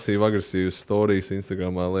arī pasīvi agresīvas storijas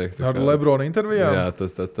Instagramā liek. Ar Lebrona intervijām? Jā,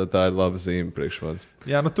 tā ir laba zīme priekš manis.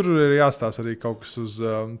 Jā, tur ir jāstāsta arī kaut kas uz,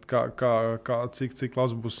 cik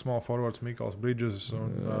labs būs small forwards Mikls Bridges,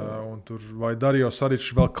 un tur vai Dario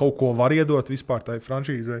Saričs vēl kaut ko var iedot vispār tai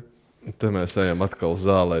franšīzei. Te mēs ejam atkal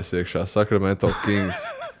zālēs iekšā Sacramento Kings.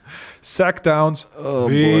 Sackdowns,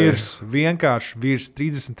 vienkārši virs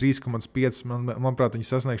 33,5. Manuprāt, viņi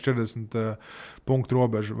sasniegs 40 punktu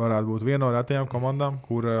robežu. Varētu būt viena no retajām komandām,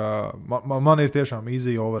 kur man ir tiešām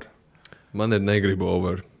easy over. Man ir negribu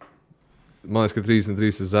over. Man liekas, ka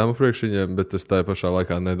 33 ir zemu priekš viņiem, bet es tajā pašā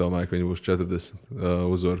laikā nedomāju, ka viņi būs 40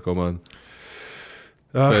 uzvaru komanda.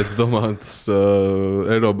 Pēc domantas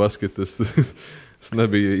Eurobasketas es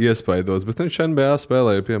nebiju iespaidots, bet viņš NBA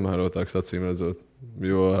spēlēja piemērotāks, acīm redzot.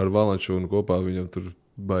 Jo ar Valančūnu kopā viņam tur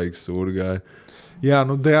baigs sūrgāja. Jā,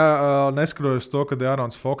 neskatoties to, ka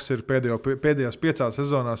De'Arons Fox ir pēdējās 5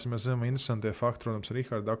 sezonās, ja mēs zinām interesantie fakti, protams,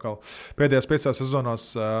 Rihards Dakal. Pēdējās 5 sezonās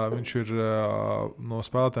viņš ir no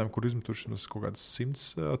spēlētājiem, kur izmetuši kaut kādas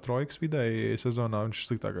 100 trojkas vidēji sezonā, viņš ir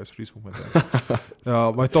sliktākais frīspunktmetējs.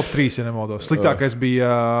 Vai top 3, ja nemaldos. Sliktākais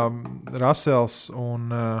bija Russells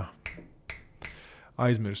un...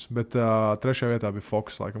 aizmirs, bet trešajā vietā bija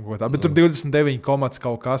Fox, laikam, kaut kā tā. Bet tur 29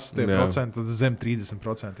 kaut kas, procenti, tad zem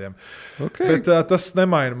 30%. Okay. Bet tas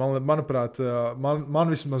nemaina. Manuprāt, man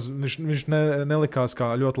vismaz viņš nelikās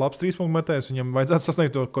kā ļoti labs 3-punktu metējs. Viņam vajadzētu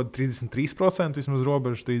sasniegt to kaut 33%, vismaz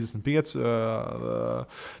robežu 35%.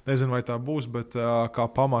 Nezinu, vai tā būs, bet kā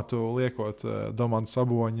pamatu liekot Domantas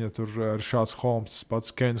Saboņa, tur ir šāds Holmes, tas pats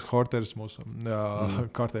Kens Horters, mūsu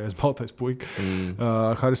kārtējais baltais puika,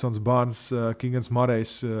 Harrisons Barnes, Kingans Murray,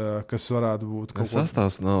 kas varētu būt kaut ko.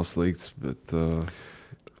 Sastāvs nav slikts, bet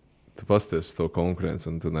tu pasties uz to konkurenci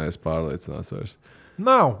un tu neesi pārliecināts vairs.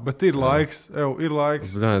 Nav, bet ir laiks. Ir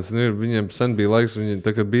laiks. Viņiem sen bija laiks,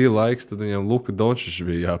 tā kā bija laiks, tad viņiem Luka Dončičs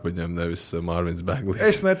bija jāpaņem, nevis Marvins Bagley's.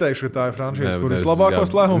 Es neteikšu, ka tā ir franšīze, kuras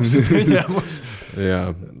labākos lēmumus ir pieņēmusi. Jā.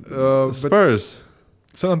 Spurs.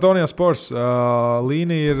 San Antonio Spurs.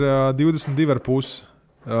 Līnija ir 22,5.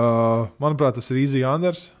 Manuprāt, tas ir easy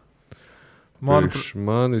unders.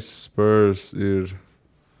 Manis Spurs ir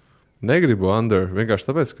negribu under, vienkārši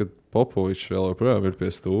tāpēc, ka Popovičs vēl joprojām ir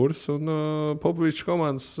pie stūras, un Popovičs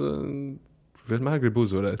komandas vienmēr grib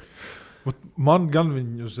uzvarēt. Man gan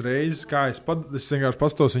viņi uzreiz, kā es vienkārši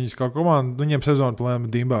pastos viņus kā komandu, viņiem sezonu plēma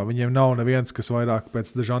dimbā. Viņiem nav neviens, kas vairāk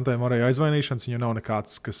pēc Dežantēm varēja aizvainīšanas, viņiem nav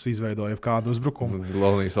nekāds, kas izveidoja kādu uzbrukumu.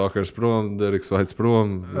 Lonijs Walkers prom, Deriks Vaits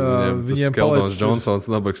prom, viņiem Keldons Johnsons,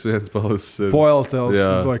 Nabaks viens palicis. Poeltels,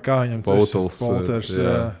 vai kā viņam Poeltels. Polters.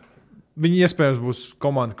 Viņi iespējams būs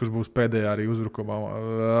komanda, kurš būs pēdējā arī uzbrukumā.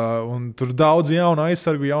 Un tur daudz jaunu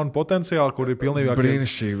aizsargu, jaunu potenciālu, kur ir pilnībā...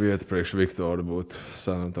 Brīnišķīgi vieta priekš Viktoru būt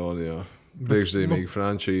San Antonio. Priekšzīmīga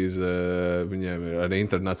franšīze, viņiem ir arī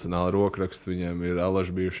internacionāla rokraksts, viņiem ir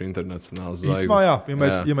alaži bijuši internacionāls zvaigznes. Īstumā,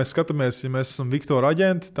 ja mēs skatāmies, ja mēs esam Viktora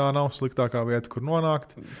aģenti, tā nav sliktākā vieta, kur nonākt.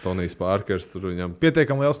 Tonijs Pārkers, tur viņam...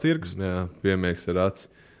 Pietiekam liels tirgus. Jā, piemiegs ir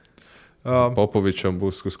acis. Popovičam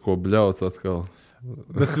būs uz ko bļaut atkal.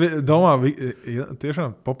 Bet domā,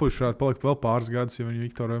 tiešām Popovičs varētu palikt vēl pāris gadus, ja viņi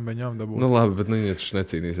Viktoru Wembanyam dabūtu. Nu labi, bet viņi taču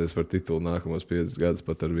necīnīsies par titulu nākamos 5 gadus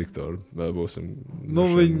pat ar Viktoru. Būsim...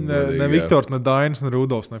 viņi ne Viktors, ne Dainis, ne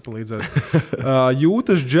Rudolfs nepalīdzēs.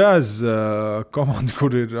 Jūtas Jazz komanda,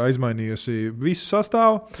 kur ir aizmainījusi visu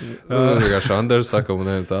sastāvu. Vienkārši Anders saka un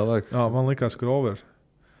ejam tālāk. Man likās, ka over.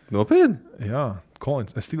 Nopietni? Jā,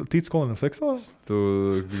 Kolins. Es ticu Kolinam Sextonam. Tu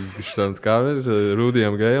šķiet, kā mēs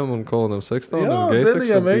Rudijam Gejam un Kolinam Sextonam. Jā,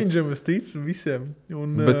 Denijam Aingeam es ticu visiem. Un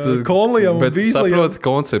Konlijam un Bīslījam. Bet saproti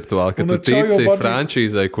konceptuāli, ka tu tici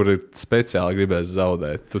frančīzai, kur ir speciāli gribēs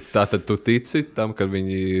zaudēt. Tātad tu tici tam, ka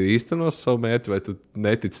viņi īstenos savu mērķi, vai tu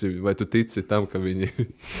netici, vai tu tici tam, ka viņi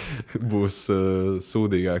būs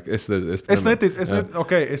sūdīgāki? Es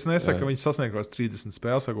nesaku, ka viņi sasniegos 30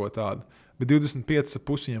 spēles vai ko tādu. Bet 25,5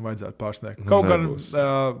 viņam vajadzētu pārsniegt. Kaut gan,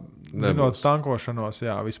 zinot tankošanos,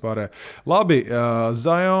 jā, vispār. Labi,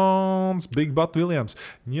 Zions, Big Butt Williams,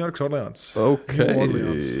 New York Orleans.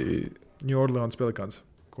 New Orleans Pelicans.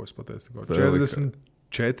 Ko es pateicu?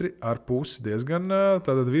 44,5 diezgan,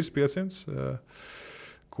 tātad virs 500.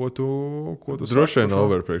 Ko tu droši vien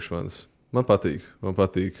over priekš manis. Man patīk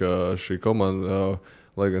šī komanda,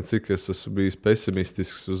 lai gan cik es esmu bijis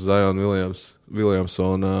pesimistisks uz Zion Williams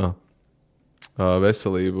un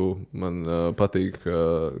veselību. Man patīk,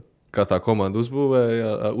 kā tā komanda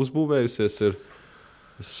uzbūvējusies ir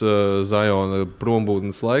Ziona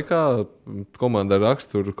prombūtnes laikā. Komanda ar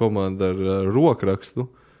raksturu, komanda ar rokrakstu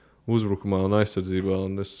uzbrukumā un aizsardzībā.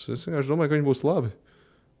 Un es vienkārši domāju, ka viņi būs labi.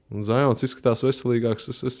 Un Zions izskatās veselīgāks.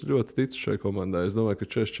 Es ļoti ticu šai komandai. Es domāju, ka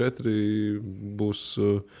 44 būs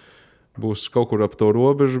kaut kur ap to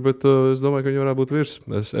robežu, bet es domāju, ka viņi varētu būt virs.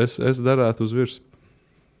 Es darētu uz virs.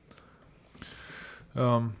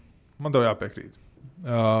 Man tev jāpiekrīt.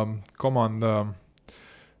 Komanda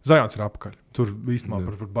Zions ir apakaļ. Tur īstenībā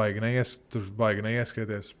par baigi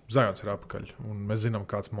neieskieties. Zions ir apakaļ. Un mēs zinām,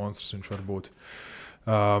 kāds monstrs viņš var būt.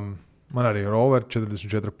 Man arī ir over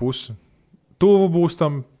 44,5. Tuvu būs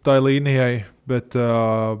tam tai līnijai, bet,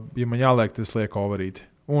 ja man jāliek, tas liek overīti.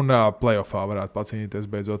 Un playoffā varētu pacīnīties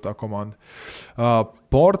beidzot tā komanda.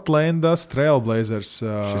 Portlandas Trailblazers.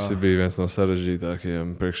 Šis bija viens no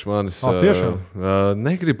sarežģītākajiem priekš manis. Tiešām?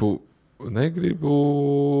 Negribu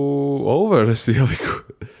over es ieliku.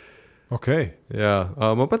 Okay. Jā,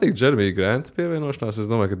 man patīk Jeremy Granta pievienošanās. Es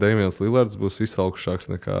domāju, ka Damians Lillards būs izsalkušāks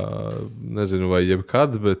nekā, nezinu vai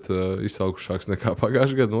jebkad, bet izsalkušāks nekā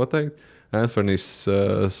pagājušajā gadā noteikti. Anthony's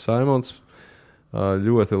Simons.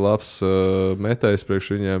 Ļoti labs metējs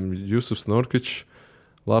priekš viņiem. Jusufs Nurkičs,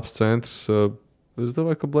 labs centrs. Es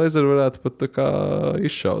domāju, ka Blazers varētu pat tā kā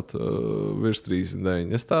izšaut virs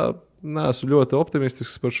 39. Es tā neesmu ļoti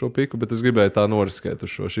optimistisks par šo piku, bet es gribēju tā noriskēt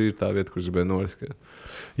uz šo. Šī ir tā vieta, kur es gribēju noriskēt.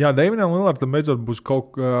 Jā, Damianam Lillardam beidzot būs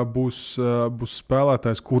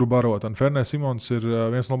spēlētājs, kuru barot. Un Fernē Simons ir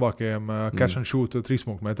viens no labākajiem catch and shoot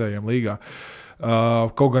trīspunktu metējiem līgā.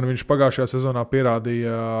 Kaut gan viņš pagājušajā sezonā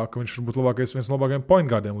pierādīja, ka viņš būtu viens no labākajiem point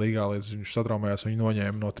guardiem līgā, līdz viņš satraumējās un viņu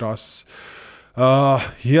noņēma no trases.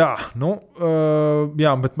 Jā,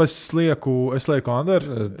 bet es lieku under.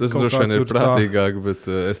 Tas droši vien ir prātīgāk, bet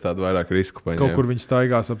es tādu vairāk risku paņēmu. Kaut kur viņi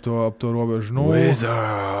staigās ap to robežu.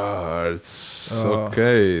 Wizards.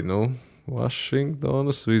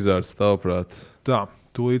 Washingtonas Wizards, tavuprāt. Tā,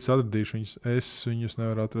 tūlīt atradīšu viņus. Es viņus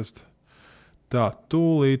nevaru atrast. Tā,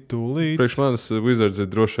 tūlīt. Priekš manis Wizards ir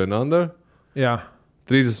droši vien under. Jā.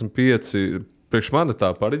 35. Priekš mana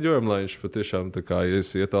tā pariģojuma, lai viņš patiešām tā kā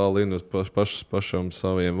iet all-in uz pašam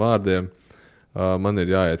saviem vārdiem. Man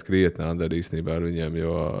ir jāiet krietni under īstenībā ar viņiem,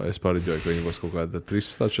 jo es pariģoju, ka viņi būs kaut kādā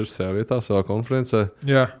 13. 14. vietā savā konferencē.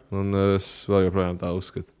 Jā. Un es vēl joprojām tā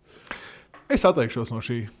uzskatu. Es atteikšos no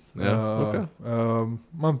šī.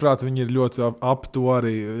 Manuprāt, viņi ir ļoti ap to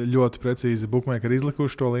arī ļoti precīzi bookmakeri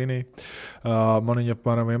izlikuši to līniju. Man viņa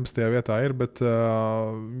apmēram 11. vietā ir, bet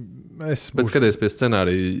es būšu... Bet skaties pie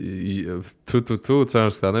scenārija, tu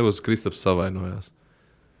cerams, ka tā nebūs Kristaps savainojās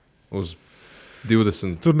uz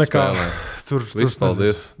 20 spēlēm. Viss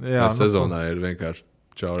paldies. Jā, sezonā ir vienkārši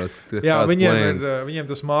čaurat. Jā, viņiem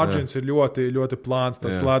tas margins ir ļoti, ļoti plāns,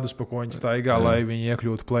 tas ledus, pa ko viņi staigā, lai viņi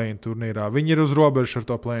iekļūtu play-in turnīrā. Viņi ir uz robežas ar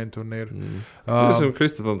to play-in turnīru. Es jau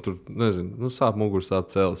Kristapam tur, nezinu, sāp mugurs, sāp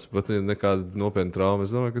cēlis, bet nekāda nopietna trauma.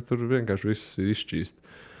 Es domāju, ka tur vienkārši viss ir izšķīst.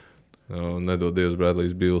 Nedod Dievs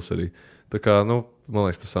Bradley's Bills arī. Tā kā, man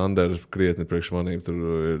liekas, tas under krietni priekš manīm, tur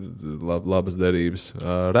ir labas derības.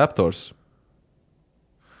 Raptors.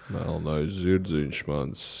 Melnais zirdziņš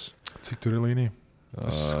mans. Cik tur ir līnija?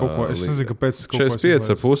 Es nezinu, kāpēc.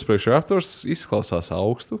 45,5 priekš Raptors izklausās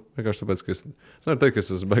augstu. Vienkārši tāpēc, ka es nevaru teikt, ka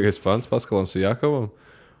es esmu baigais fans Paskalam Sijakovam.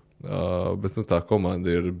 Bet tā komanda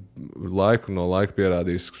ir laiku no laika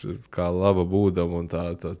pierādījusi, kā laba būdama un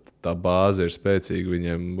tā bāze ir spēcīga.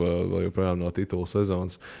 Viņiem vēl joprojām no titula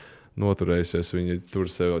sezonas noturējusies. Viņi tur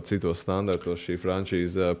sev citos standartos. Šī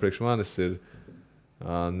frančīze priekš manis ir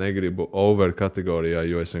negribu over kategorijā,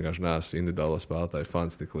 jo es vienkārši neesmu individuālā spēlētāja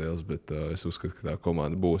fans tik liels, bet es uzskatu, ka tā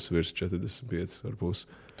komanda būs virs 45,5.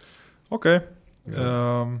 Ok.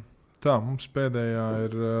 Tā, mums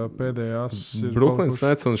pēdējās ir Brooklyns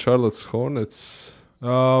Nets un Charlottes Hornets.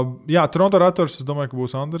 Jā, Toronto Raptors, es domāju, ka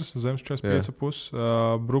būs Anders, zemes 45,5.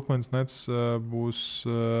 Brooklyns Nets būs...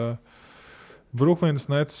 Brooklyns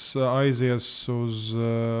Nets aizies uz...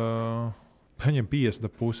 Viņam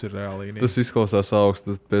 50,5 ir reāli līnija. Tas izklausās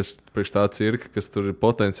augsts priekš tā cirka, kas tur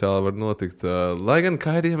potenciāli var notikt. Lai gan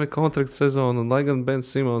Kairijam ir kontrakta sezona, un lai gan Ben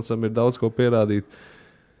Simonsam ir daudz ko pierādīt,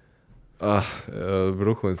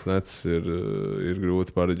 Brooklyns Nets ir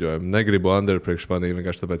grūti pareģojumi. Negribu under priekšpanī,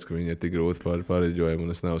 vienkārši tāpēc, ka viņi ir tik grūti pareģojumi,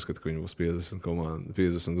 un es neuzskatu, ka viņi būs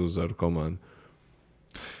 50 uzvaru komanda.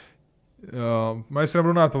 Mēs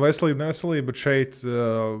varam runāt par veselību, neveselību, bet šeit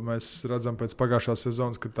mēs redzam pēc pagājušās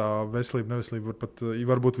sezonas, ka tā veselība, neveselība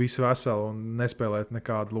var būt visi veseli un nespēlēt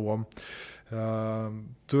nekādu lomu.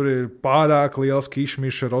 Tur ir pārāk liels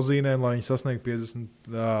kišmišs ar rozīnēm, lai viņi sasniegtu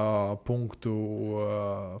 50 punktu,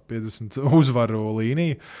 50 uzvaru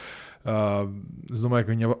līniju. Es domāju, ka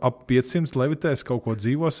viņi ap 500 levitēs kaut ko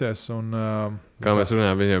dzīvosies. Kā mēs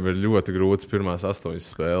runājam, viņiem ir ļoti grūts pirmās 8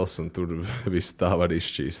 spēles, un tur viss tā var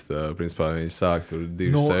izšķīst. Principā viņi sāk tur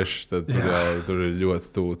 2-6, tad tur ir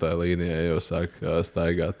ļoti tuvu tā līnijai, jau sāk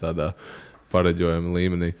staigāt tādā pareģojuma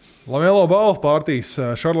līmenī. Lamelo Ball pārtīs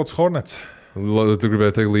Charlottes Hornets. Tu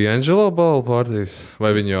gribēji teikt, Liangelo Ball pārtīs?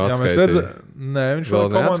 Vai viņi jau atskaitīja? Nē, viņš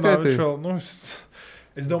vēl komandā.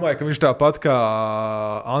 Es domāju, ka viņš tāpat kā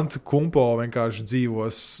Antetokounmpo vienkārši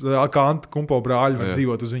dzīvos, kā Antetokounmpo brāļi var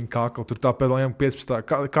dzīvot uz viņa kakla. Tur tā pēdējiem 15.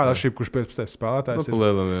 Kādā šī, kurš 15. spēlētājs ir?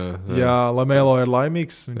 Jā, Lamelo ir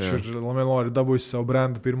laimīgs. Lamelo ir dabūjis savu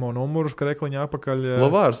brendu pirmo numuru krekliņā apakaļ.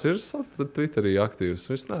 Lavārs ir Twitterī aktīvs.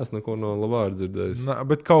 Es neesmu neko no Lavāra dzirdējis.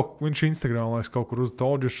 Bet viņš Instagramā kaut kur uz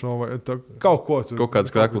Tolģišu vai kaut ko tur. Kaut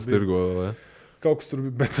kāds krekls tirgo, vai? Kaut kas tur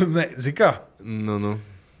bija, bet ne, zini kā? Nu.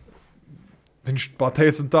 Viņš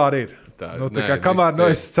pateica, un tā arī ir. Kamēr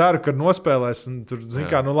es ceru, ka nospēlēs, un tur,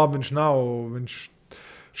 labi, viņš nav, viņš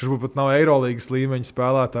varbūt pat nav Eirolīgas līmeņa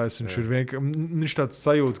spēlētājs, viņš tāds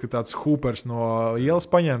sajūta, ka tāds hoopers no ielas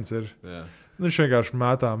paņemts ir. Jā. Viņš vienkārši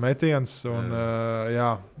mētā metiens, un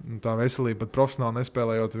tā veselība pat profesionāli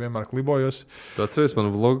nespēlējot, vienmēr klibojos. Tu atceries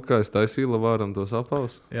manu vlogu, kā es taisīju Lavāram tos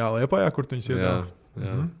apaus? Jā, Liepājā, kur tu viņus iedāvi.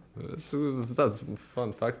 Jā. Tas tāds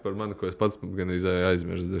fun fact par mani, ko es pats gan arī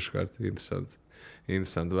aizmirsu dažkārt.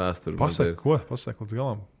 Interesanti vēsturi. Pasaka līdz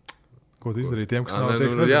galam. Ko tu izdarīji tiem, kas nav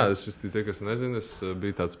teiks? Jā, tie, kas nezinu, es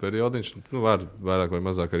biju tāds periodiņš, vairāk vai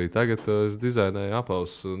mazāk arī tagad, es dizainēju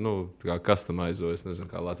apaus, kā customizoju, es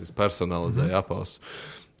nezinu, kā Latvijas personalizēju apaus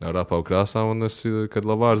ar apau krāsām, un kad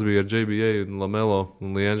Lavārs bija ar JBA un Lamelo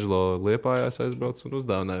un Liangelo Liepājā, es aizbraucu un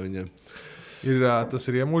uzdāvināju viņiem.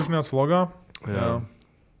 Tas ir iemūžināts vlogā? Jā.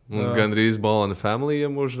 Gan drīz Ball and Family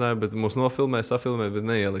iemūžināja, bet mūs safilmēja, bet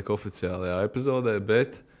neielika oficiālajā epizodē,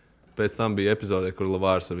 bet pēc tam bija epizodē, kur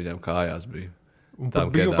Lavārs ar viņām kājās bija. Un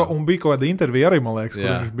bija kaut kāda intervija arī, man liekas, kur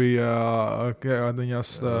viņš bija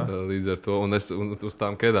viņās... Līdz ar to, un uz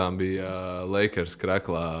tām kedām bija Lakers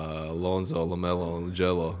kreklā Lonzo, Lamelo un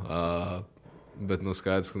Gelo. Bet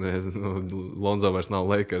skaidrs, ka Lonzo vairs nav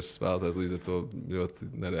Lakers spēlētājs, līdz ar to ļoti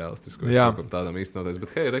nereālistiski. Tādam īstenoties.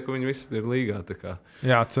 Bet, reku viņi visi ir līgā.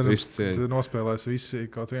 Jā, cerams, ka nospēlēs visi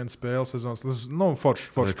kaut vienu spēli sezonas. Forši.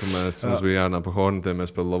 Mums bija jārunā par Hornetiem,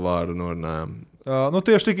 mēs par Lavāru norunājām.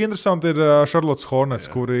 Tieši tik interesanti ir Charlottes Hornets,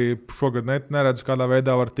 kuri šogad neredz, kādā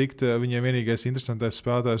veidā var tikt. Viņiem vienīgais interesantais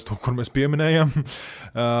spēlētājs, to, kur mēs pieminējam,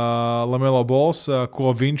 Lamelo Balls,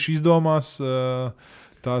 ko viņš izdomās.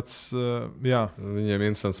 Tāds, jā. Viņiem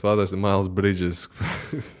interesants spēlētājs ir Miles Bridges.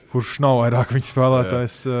 Kurš nav vairāk viņa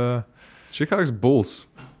spēlētājs. Chicago's Bulls.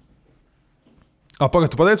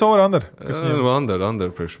 Pagad, tu pateici over-under?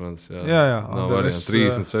 Under priekš manis. Jā. Nav varianti.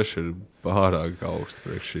 36 ir pārāk augsts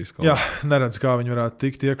priekš šīs komandas. Jā, neredz, kā viņi varētu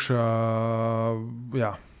tikt iekšā.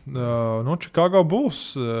 Jā. Chicago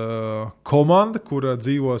Bulls komanda, kura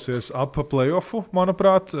dzīvosies ap play-offu,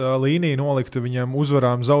 manuprāt, līnija nolikta viņiem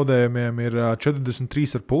uzvarām zaudējumiem ir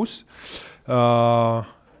 43,5.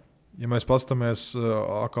 Ja mēs paskatāmies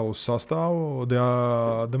atkal uz sastāvu,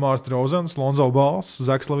 Demārs Drauzens, Lonzo Balls,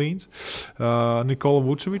 Zaks Lavīns, Nikola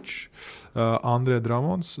Vučevičs, Andrē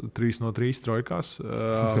Dramons, 3 no 3 trojkās.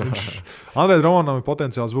 Andrē Dramonam ir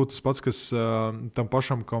potenciāls būt tas pats, kas tam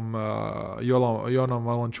pašam, kam Jonam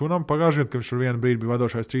Valančūnam pagājušajā gadā, ka viņš ar vienu brīdi bija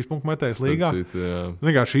vadošais 3-punktu metējs līgā.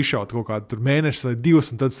 Vienkārši izšaut kaut kādu mēnešu vai 2,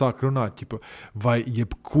 un tad sāk runāt, vai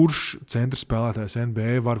jebkurš centra spēlētājs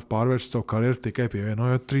NBA var pārvērst savu karjeru tikai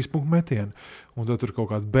pievienojot 3-punktu metienu. Un tad tur kaut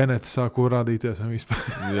kāds Benets sāk rādīties.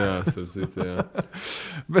 Jā, starp citu, jā.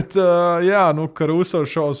 Bet, Caruso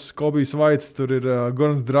šaus, Kobijs Vaits, tur ir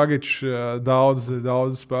Gorans Dragičs, daudz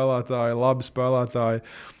spēlētāji, labi spēlētāji.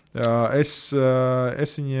 Es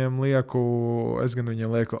viņiem lieku,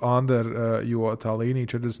 under, jo tā līnija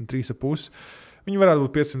 43,5. Viņi varētu būt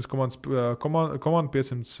 500 komanda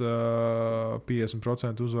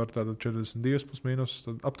 550% uzvar, tātad 42 plus mīnus,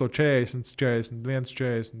 tad ap to 40, 41,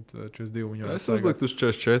 40, 42. Es uzliktu uz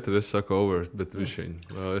 44, es saku over, bet višķiņ.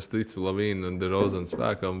 Es ticu Lavīnu un DeRozan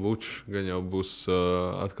spēkām, Vučs, gan jau būs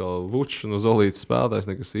atkal Vučs, no Zolītas spēlētājs,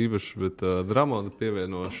 nekas īpašs, bet Dramonda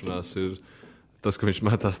pievienošanās ir tas, ka viņš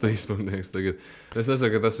metās trīspunktnieks tagad. Es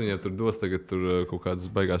nesaku, ka tas viņam tur dos tagad tur kaut kādas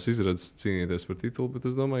baigās izredzes cīnīties par titulu, bet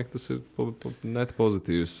es domāju, ka tas ir net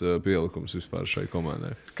pozitīvs pielikums vispār šai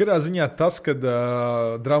komandai. Kādā ziņā tas, kad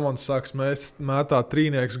Dramonds sāks mētāt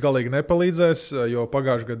trīnieks, galīgi nepalīdzēs, jo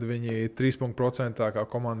pagājušajā gadā viņi 3% kā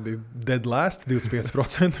komanda bija dead last,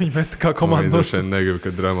 25% viņi met kā komanda. Viņi negrib, ka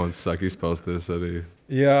Dramonds sāk izpausties arī.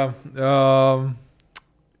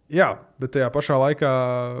 Jā, bet tajā pašā laikā,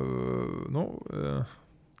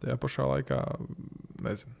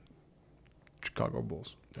 nezinu, Chicago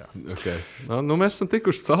Bulls. Jā. Okay. Mēs esam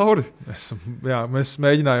tikuši cauri. Mēs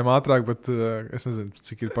mēģinājām ātrāk, bet es nezinu,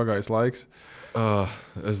 cik ir pagājis laiks.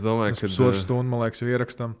 Es domāju, ka pusotru stundu, man liekas, jau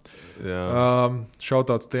ierakstam.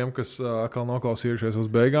 Šautauts tiem, kas atkal noklausījušies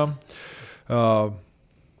uz beigām.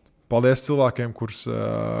 Paldies cilvēkiem, kurus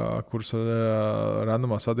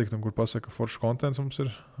randomā satikt un kur pasaka, ka foršs kontents mums ir.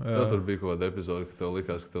 Tā tur bija kaut kāda epizode, ka tev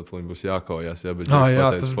likās, ka tev tuliņ būs jākaujās, bet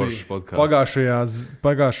tas bija pagājušajā,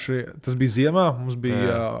 tas bija ziemā, mums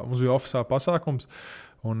bija ofisā pasākums,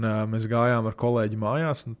 un mēs gājām ar kolēģi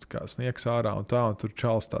mājās, un kā sniegs ārā un tā, un tur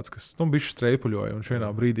čalis tāds, kas, bišķi streipuļoja, un vienā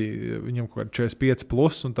brīdī viņam kaut kādi 45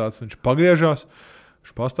 plus, un tāds viņš pagriežās,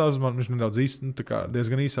 viņš pastāsta man, viņš nedaudz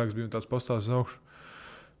diezgan īsāks bija, un tāds pastāsta augšu.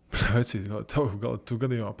 Vecīt, tu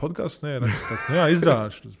gadījumā podkāsts neierakst. Jā,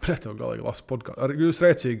 izrādās. Tev galīgi lasu podkāstu. Jūs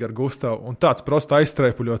rēcīgi ar Gustavu. Un tāds prosti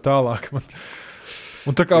aizstrēpuļo tālāk.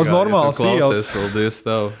 Un tā kā uz normālas ielas. Paldies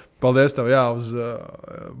tev. Paldies tev, jā, uz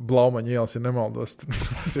Blaumaņa ielas, ja nemaldos.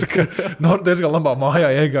 Diezgan labā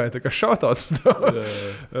mājā iegāja, tā kā šautauts.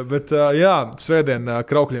 Bet jā, svētdien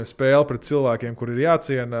Kraukļiem spēle pret cilvēkiem, kur ir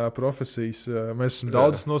jāciena profesijas. Mēs esam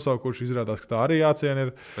daudz nosaukuši, izrādās, ka tā arī jāciena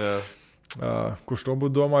ir. Jā. Kurš to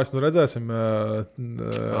būtu domājis? Nu, redzēsim.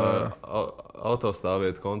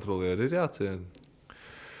 Autostāvvietu kontrolieri ir jāciena.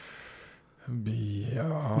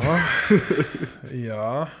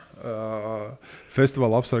 Jā.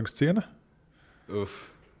 Festivāla apsargas ciena?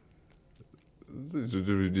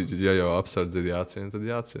 Ja jau apsardz ir jāciena, tad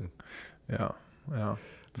jāciena. Jā.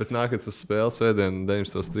 Bet nākat uz spēles svētdien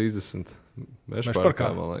 19:30.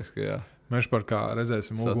 Mežparkā, man liekas, ka jā. Mežparkā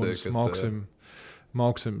redzēsim uguns,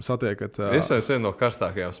 mauksim, satiekat. Iespējams, viena no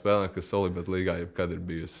karstākajām spēlēm, kas Solibet līgā jebkad ir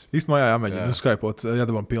bijusi. Īstenībā jāmēģina uzskaipot,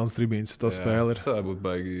 jādabām pilns tribīns, to spēli ir. Tas varētu būt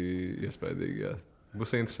baigi iespaidīgi, jā.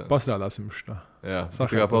 Būs interesanti. Pastrādāsim šitā. Jā,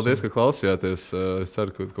 paldies, ka klausījāties. Es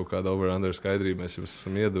ceru, ka kaut kāda over-under skaidrība mēs jums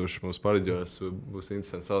esam ieduši. Mums pareģos būs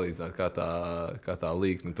interesanti salīdzināt, kā tā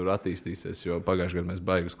līkne tur attīstīsies, jo pagājušajā gadā mēs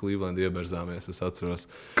baigi uz Clevelandu ieberzāmies, es atceros.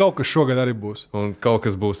 Kaut kas šogad arī būs. Un kaut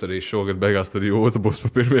kas būs arī šogad, beigās tur jūta būs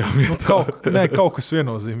pa pirmajām vietām. Kaut kas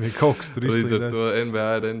viennozīmīgi, kaut kas tur izslīdēs. Līdz ar to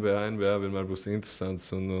NBA vienmēr būs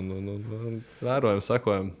interesants un vērojam,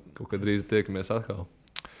 sakojam, kaut kad drīz tiekamies atkal.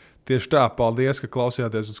 Tieši tā, paldies, ka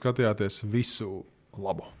klausījāties un skatījāties. Visu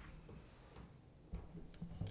labu!